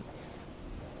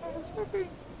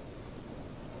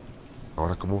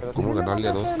 Ahora, ¿cómo ganarle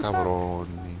a dos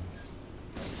cabrones?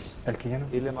 El que ya no.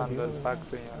 Y le mandó el pack,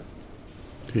 señor.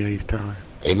 Sí, ahí está, güey.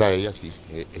 Ella sí.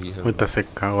 Ella Ahorita se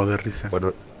cagó de risa.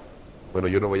 Bueno,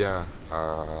 yo no voy a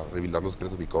revelar los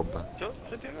secretos de mi compa. Yo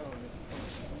te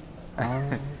hago.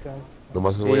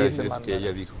 Nomás les Sí, voy a se decir eso que mandaron.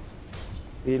 ella dijo.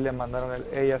 Y le mandaron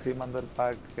ella sí mandó el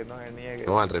pack, que no se niegue.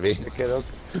 No, al revés. Se quedó,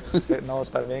 no,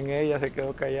 también ella se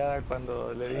quedó callada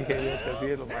cuando le dije yo que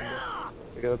sí, lo mandó.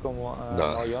 Se quedó como,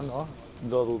 no, yo no,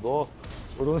 lo dudó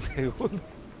por un segundo.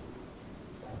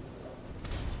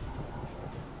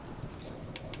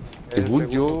 Según El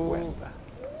yo- segundo cuenta.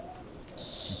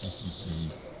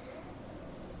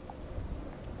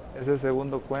 Ese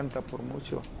segundo cuenta por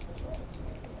mucho.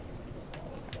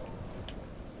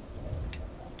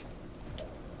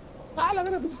 Ah, la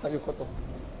verdad, pues está bien joto.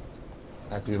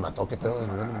 Ah, sí me mató, qué pedo, ¿de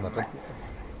dónde me mató el puto?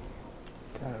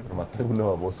 Me maté una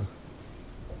babosa.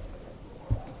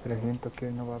 Pero siento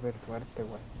que no va a haber suerte,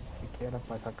 güey. Ni siquiera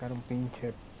para sacar un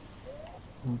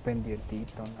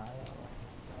pendientito, nada, güey.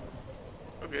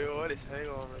 Porque goles, ¿sabes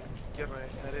cómo me quiero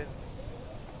estar en?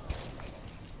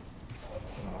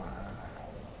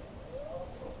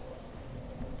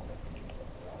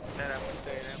 Nada,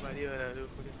 puta que la parió de la luz,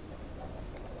 por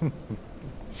eso.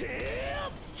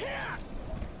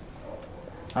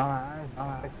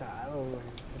 Estaba pesado,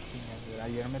 güey.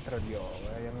 Ayer me troleó,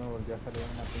 güey. Ayer me volvió a salir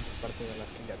una pinche parte de las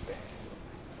que ya tengo.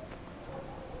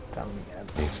 Esta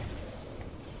mierda.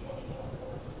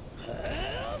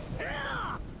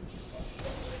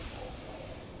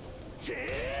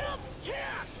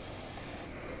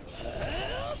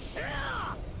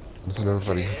 ¿No salió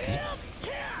otra vez aquí?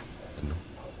 No.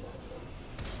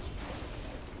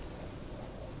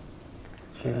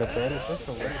 Sí, lo peor es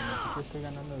esto, güey. No sé si estoy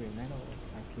ganando dinero, güey.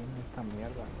 Aquí en esta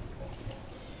mierda.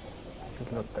 Eso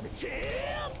es lo triste.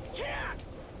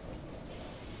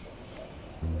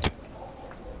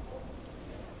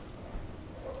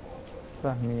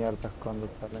 Esas mierdas cuando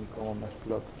salen como me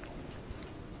explotan.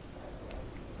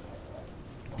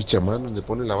 Picha mano, donde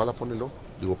pone la bala, pone el ojo.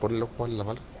 Digo, pone el ojo, pone la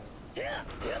bala.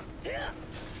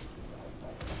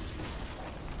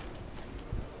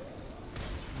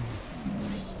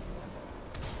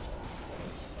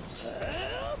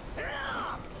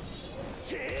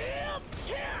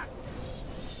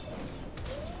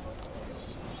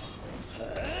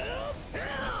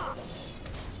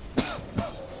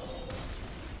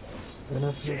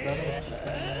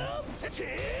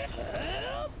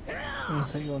 No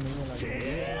tengo ninguna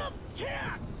idea.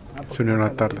 Se unieron en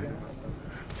la tarde.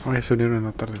 Oye, se unieron en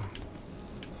la tarde.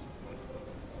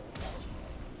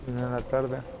 En la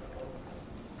tarde.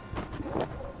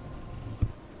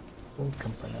 Un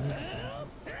campanito.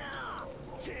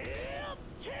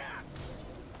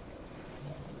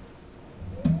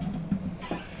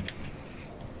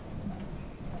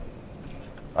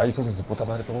 Ay, hijos de su puta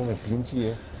madre, cómo me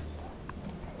pinche es.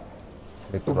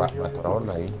 Me atoraron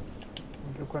ahí.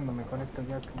 Yo cuando me conecto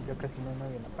ya casi no hay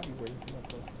nadie en la calle, güey. Ya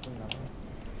todos estoy en la red.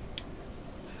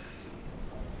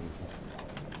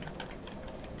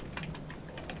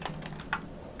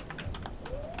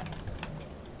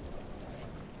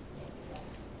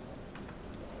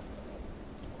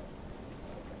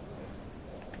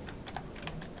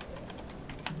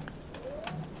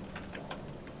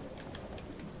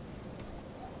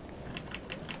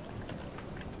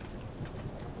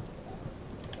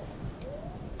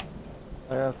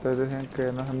 Ustedes decían que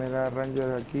no se me da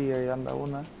Ranger aquí y ahí anda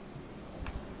una.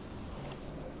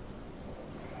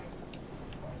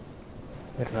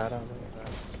 Es rara, güey.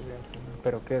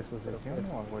 ¿Pero qué es? ¿Sucesión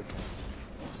o algo así?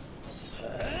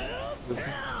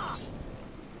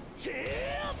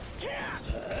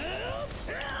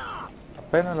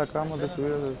 Apenas la acabamos de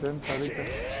subir a 60 ahorita.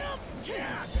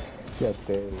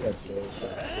 Fíjate,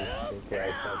 que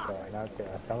ahí te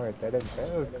vas a meter en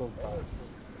pedos, compadre.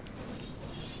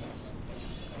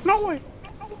 No, güey.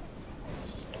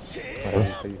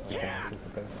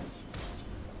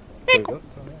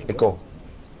 Eco.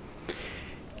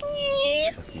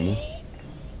 Así.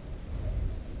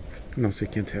 No sé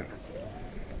quién sea.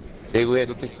 Güey,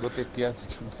 no te has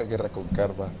hecho una guerra con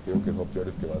karma. Creo que son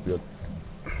peores que evasión.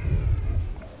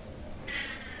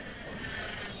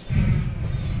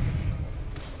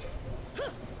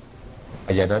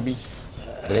 Ayanami,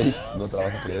 Rey, no te la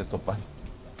vas a querer topar.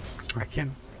 ¿A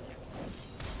quién?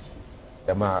 Se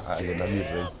llama Ayanami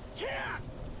Rey.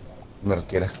 Una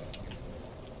arquera.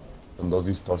 Con 2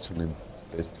 distortion en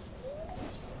este.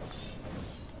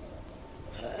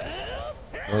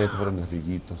 No, ya se fueron los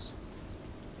figuitos.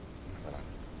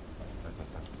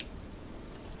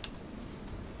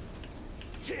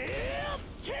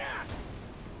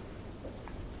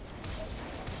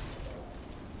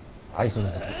 Ay, hijo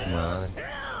de su puta madre.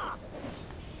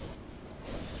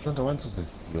 ¿No toman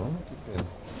sucesión? ¿Qué pedo?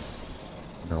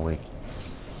 No, güey.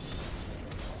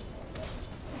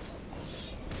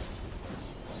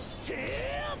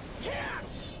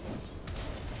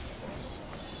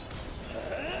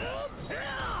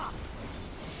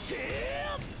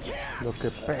 Lo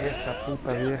que pega esta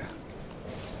puta vieja.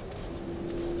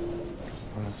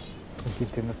 Aquí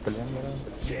tienes peleando,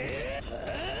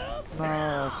 ¿no?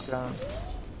 No, o sea,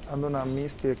 ando una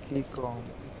Misty aquí con...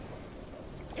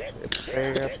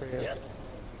 Pega.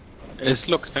 Es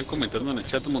lo que están comentando en el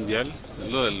chat mundial.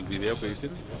 Es lo del video que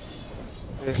dicen.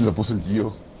 Se lo puso el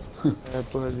tío.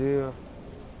 Pues yo...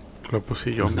 Lo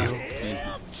puse yo, amigo.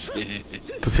 Sí.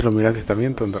 Tú sí lo miraste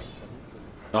también, tonto.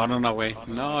 No, güey.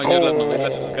 No, yo las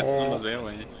novelas es casi no las veo,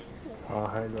 güey.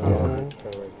 Ay, lo he visto,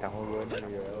 güey. Está muy bueno el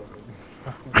video, güey.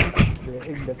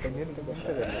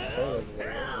 Independientemente de los juegos, güey.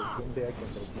 De 15 a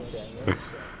contra 15 años.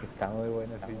 Está muy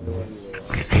bueno ese video.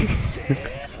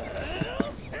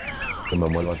 Se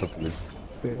mamó el vato que le hizo.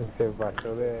 Se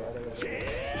pasó de...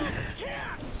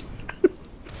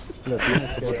 Lo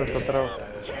tienes que Puta, está otra...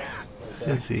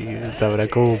 Sí, sabrá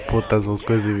cómo putas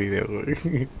busco ese video,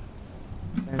 güey.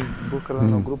 Búscalo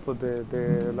en los grupos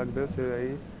de Black Death de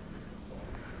ahí.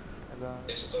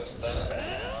 Esto está...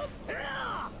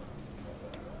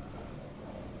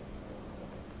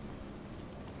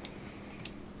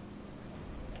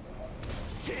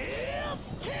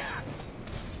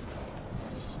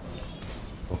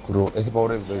 Procuró, ese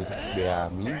pobre de a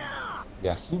mí, de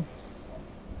ají,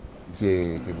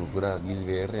 Dice que procura 1000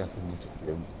 BR hace mucho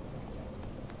tiempo.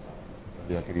 No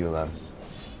había querido dar.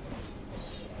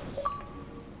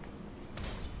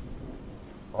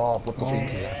 Oh, puto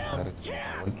pinche. Madre,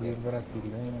 Aquí es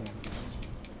brasileño.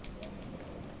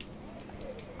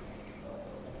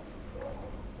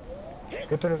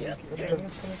 ¿Qué? Pero ¿qué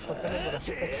papeles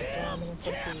Brasil que estaban en un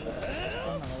parque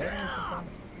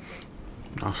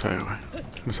de No sé, güey.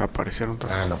 Desaparecieron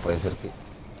todos. no puede ser que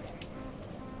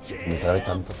se me trabe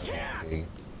tanto. Que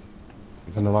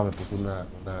esa nueva me puso una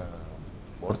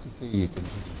vórtice y tengo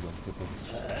sensación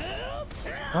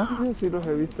que Sí los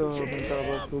he visto aumentar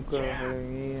bazooka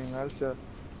en Alcia.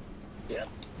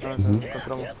 Nos Ujú.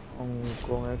 encontramos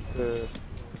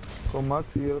con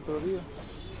Maxi el otro día.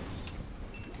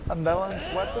 Andaban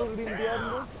 4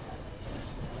 grindeando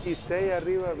y 6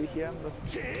 arriba vigiando.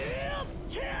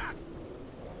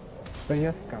 Pero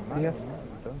ya se calmaron, ¿no?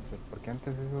 Entonces, porque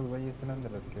antes esos güeyes eran de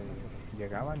los que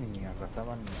llegaban y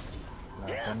arrasaban la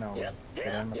zona o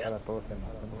querían matar a todos en la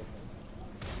zona.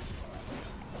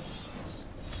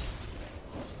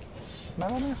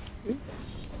 Nada más, ¿sí?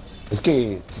 es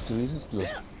que si tú dices los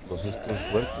estos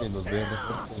fuertes, los BR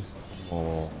fuertes,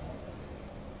 como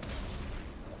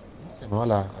 ¿cómo se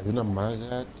llamaba hay una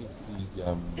maga que se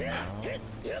llamaba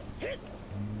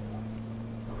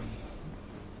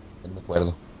no me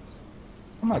acuerdo.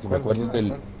 No me Lo que me acuerdo, acuerdo es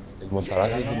del el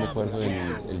Montaraz, sí me acuerdo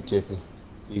el jefe.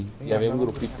 Sí, y había un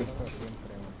grupito. Siempre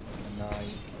andaba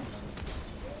ahí.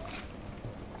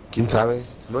 ¿Quién sabe?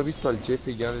 No he visto al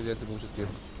jefe ya desde hace mucho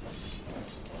tiempo.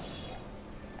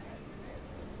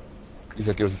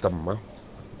 Dice que ahorita mamá.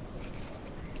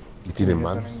 Y tiene Yo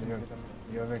manos. también,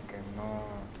 yo de que no,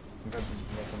 de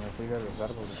que me fui de los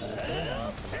árboles, y de que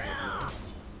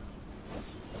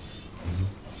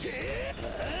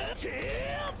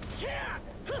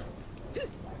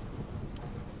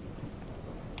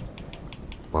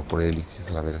Voy a poner elixir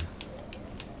a la verga.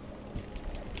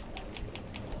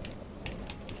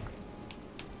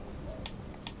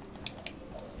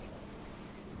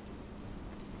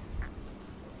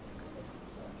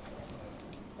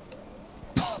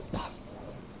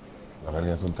 La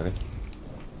verga son 3.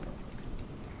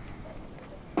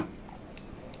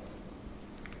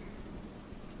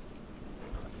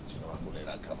 Si no va a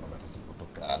culera, cabrón, me resultó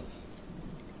tocar.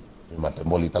 Me mató en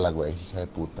bolita la güey, hija de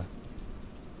puta.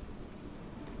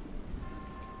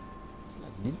 ¿Es la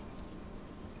guía?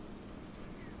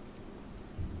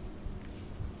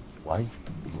 Guay.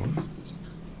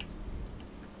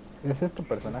 ¿ese es tu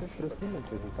personaje, creo que el que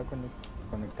se está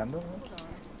conectando, ¿no?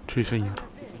 Sí, señor.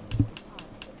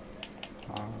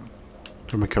 Ah,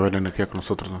 Yo me quedé la energía con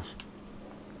nosotros dos.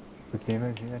 pues quién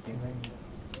es.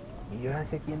 Y yo no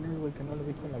sé quién es, güey, que no lo he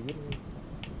visto en la guía,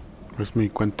 güey. Es mi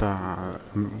cuenta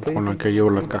con la que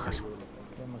llevo las cajas.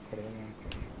 Ya me acordé,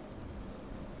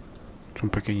 Es un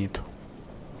pequeñito.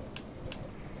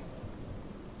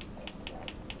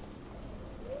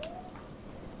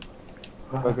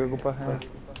 ¿Para qué ocupas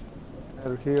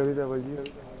energía ahorita para allí?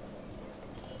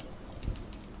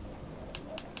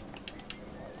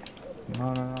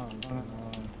 No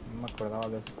me acordaba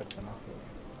de ese personaje.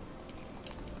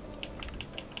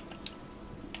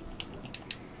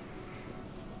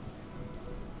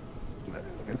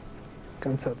 Es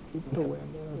cansadito, güey,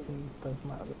 andar haciendo estas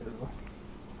madres, güey.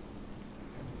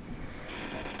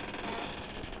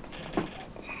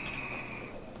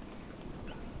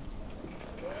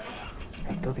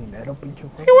 Necesito dinero, pinche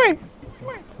juego. Sí, güey.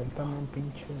 Suéltame un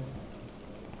pinche...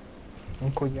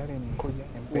 un collar en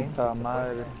Puta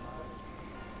madre.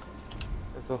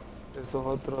 Esos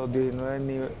otros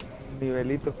 19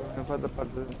 nivelitos que me faltan para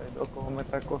el 32, ¿cómo me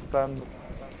está costando?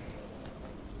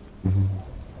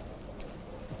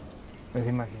 Es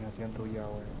imaginación tuya,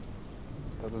 güey.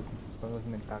 Todo es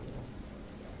mental, ¿no?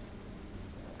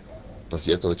 No es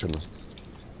cierto, de hecho no.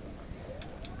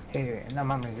 No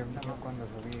mames, yo cuando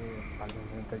subí al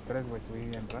 63, güey, subí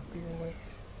bien rápido, güey.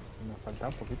 Me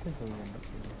faltaba poquito y subí bien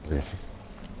rápido.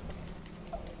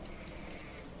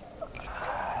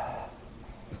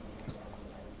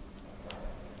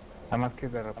 Nada más que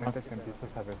de repente te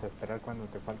empiezas a desesperar cuando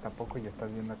te falta poco y estás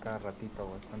viendo a cada ratito,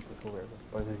 güey, cuánto sube, güey.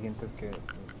 Pues sientes que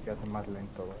se hace más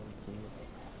lento, güey.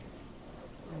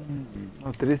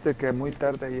 Lo triste que muy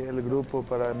tarde ahí el grupo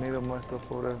para mí lo muestro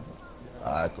por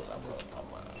Ah, con la puta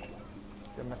madre.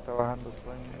 ya me está bajando el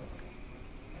sueño.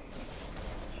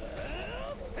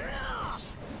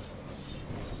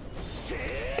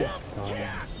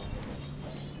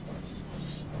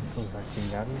 Pues a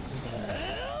chingarle,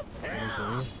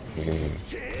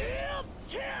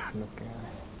 lo que hay.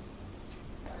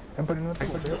 Pero no te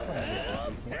acuerdas con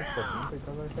el 600% y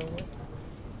todo eso, güey.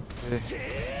 Sí.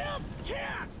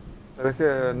 Pero es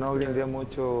que no grindé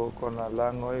mucho con la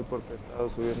LAN hoy porque he estado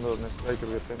subiendo los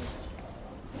strikers que tengo.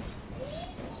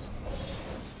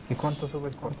 ¿Y cuánto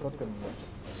subes por totem, güey?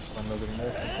 Cuando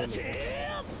grindas con tele.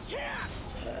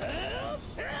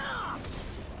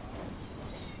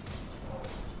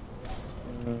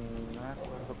 No me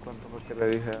acuerdo cuánto fue que le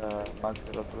dije a Max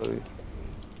el otro día.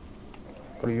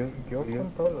 Pero yo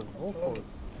con todos los bufos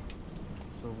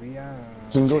subía...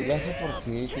 Chingo, ya sé por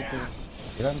qué,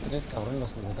 eran 3 cabrones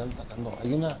los que me están atacando.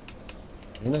 Hay una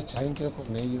chain creo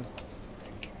con ellos.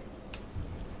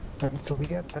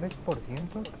 Subía 3%,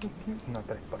 creo que... No, 3%,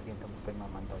 me estoy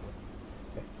mamando,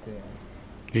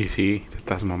 güey. Y sí, te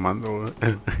estás mamando, güey.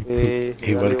 Sí,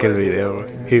 Igual que el video,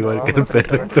 güey. Igual que el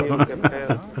perrito. Por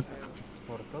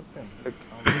totem.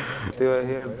 Te iba a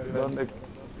decir,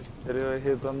 te iba a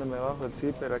decir dónde me bajo el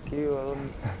zipper, aquí o a dónde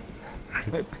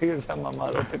me pegue esa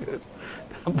mamadota que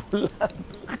está volando.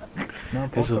 No,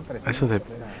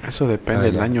 Eso depende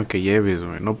del daño que lleves,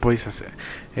 güey. No puedes hacer...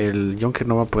 El Junker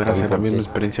no va a poder hacer la misma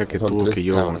experiencia que tuvo que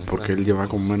yo, güey, porque él lleva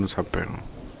con menos apego.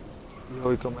 Yo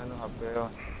voy con menos apego.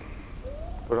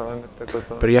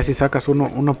 Pero ya si sacas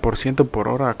 1% por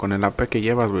hora con el AP que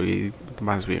llevas, güey,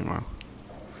 vas bien, güey.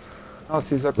 No,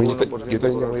 sí saco Yo 1%. también ya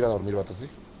voy a ir a dormir, vato, ¿sí?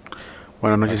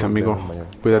 Buenas noches, amigo.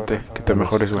 Cuídate, que te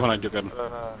mejores, güey. Bueno, yo creo.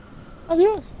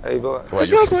 Adiós. Ahí voy.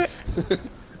 Adiós, güey.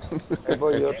 Ahí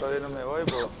voy, yo todavía no me voy,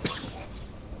 bro.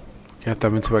 Ya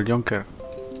también se va el Junker.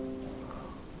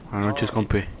 Buenas noches,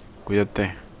 compi.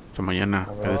 Cuídate. Hasta mañana.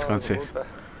 Que descanses.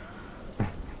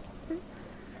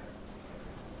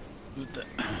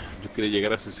 Yo quería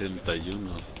llegar a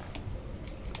 61.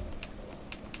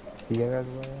 Si llegas,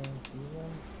 güey,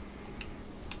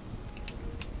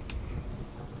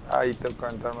 Ahí tengo que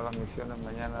aventarme las misiones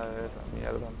mañana de esa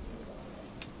mierda.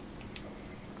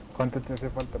 ¿cuánto te hace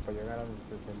falta para llegar al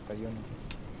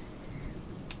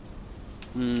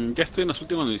 61? Ya estoy en las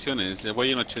últimas misiones. Ya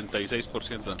voy en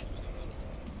 86%.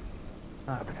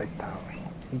 Ah, pues ahí está, güey.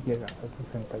 Si llegas a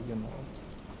 61.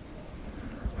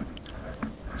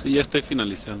 Sí, ya estoy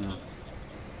finalizando.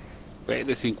 Güey,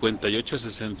 de 58 a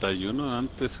 61.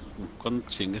 Antes,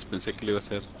 ¿cuántos chingues pensé que le iba a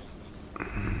hacer?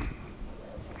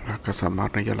 La casa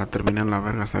marra ya la terminé en la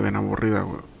verga. Está bien aburrida,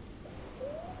 güey.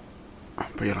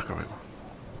 Pero ya la acabé, güey.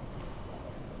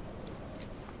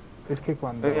 Es que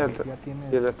cuando ¿Y ya el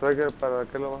tienes... striker para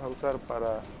qué lo vas a usar?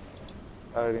 ¿Para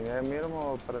agregar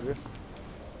mismo o para qué?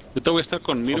 Yo te voy a estar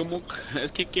con Mirumuk.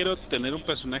 Es que quiero tener un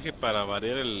personaje para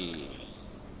variar el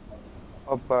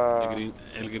Opa.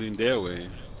 el grindeo, güey.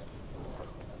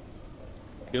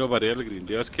 Quiero variar el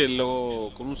grindeo. Es que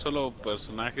luego con un solo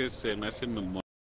personaje se me hace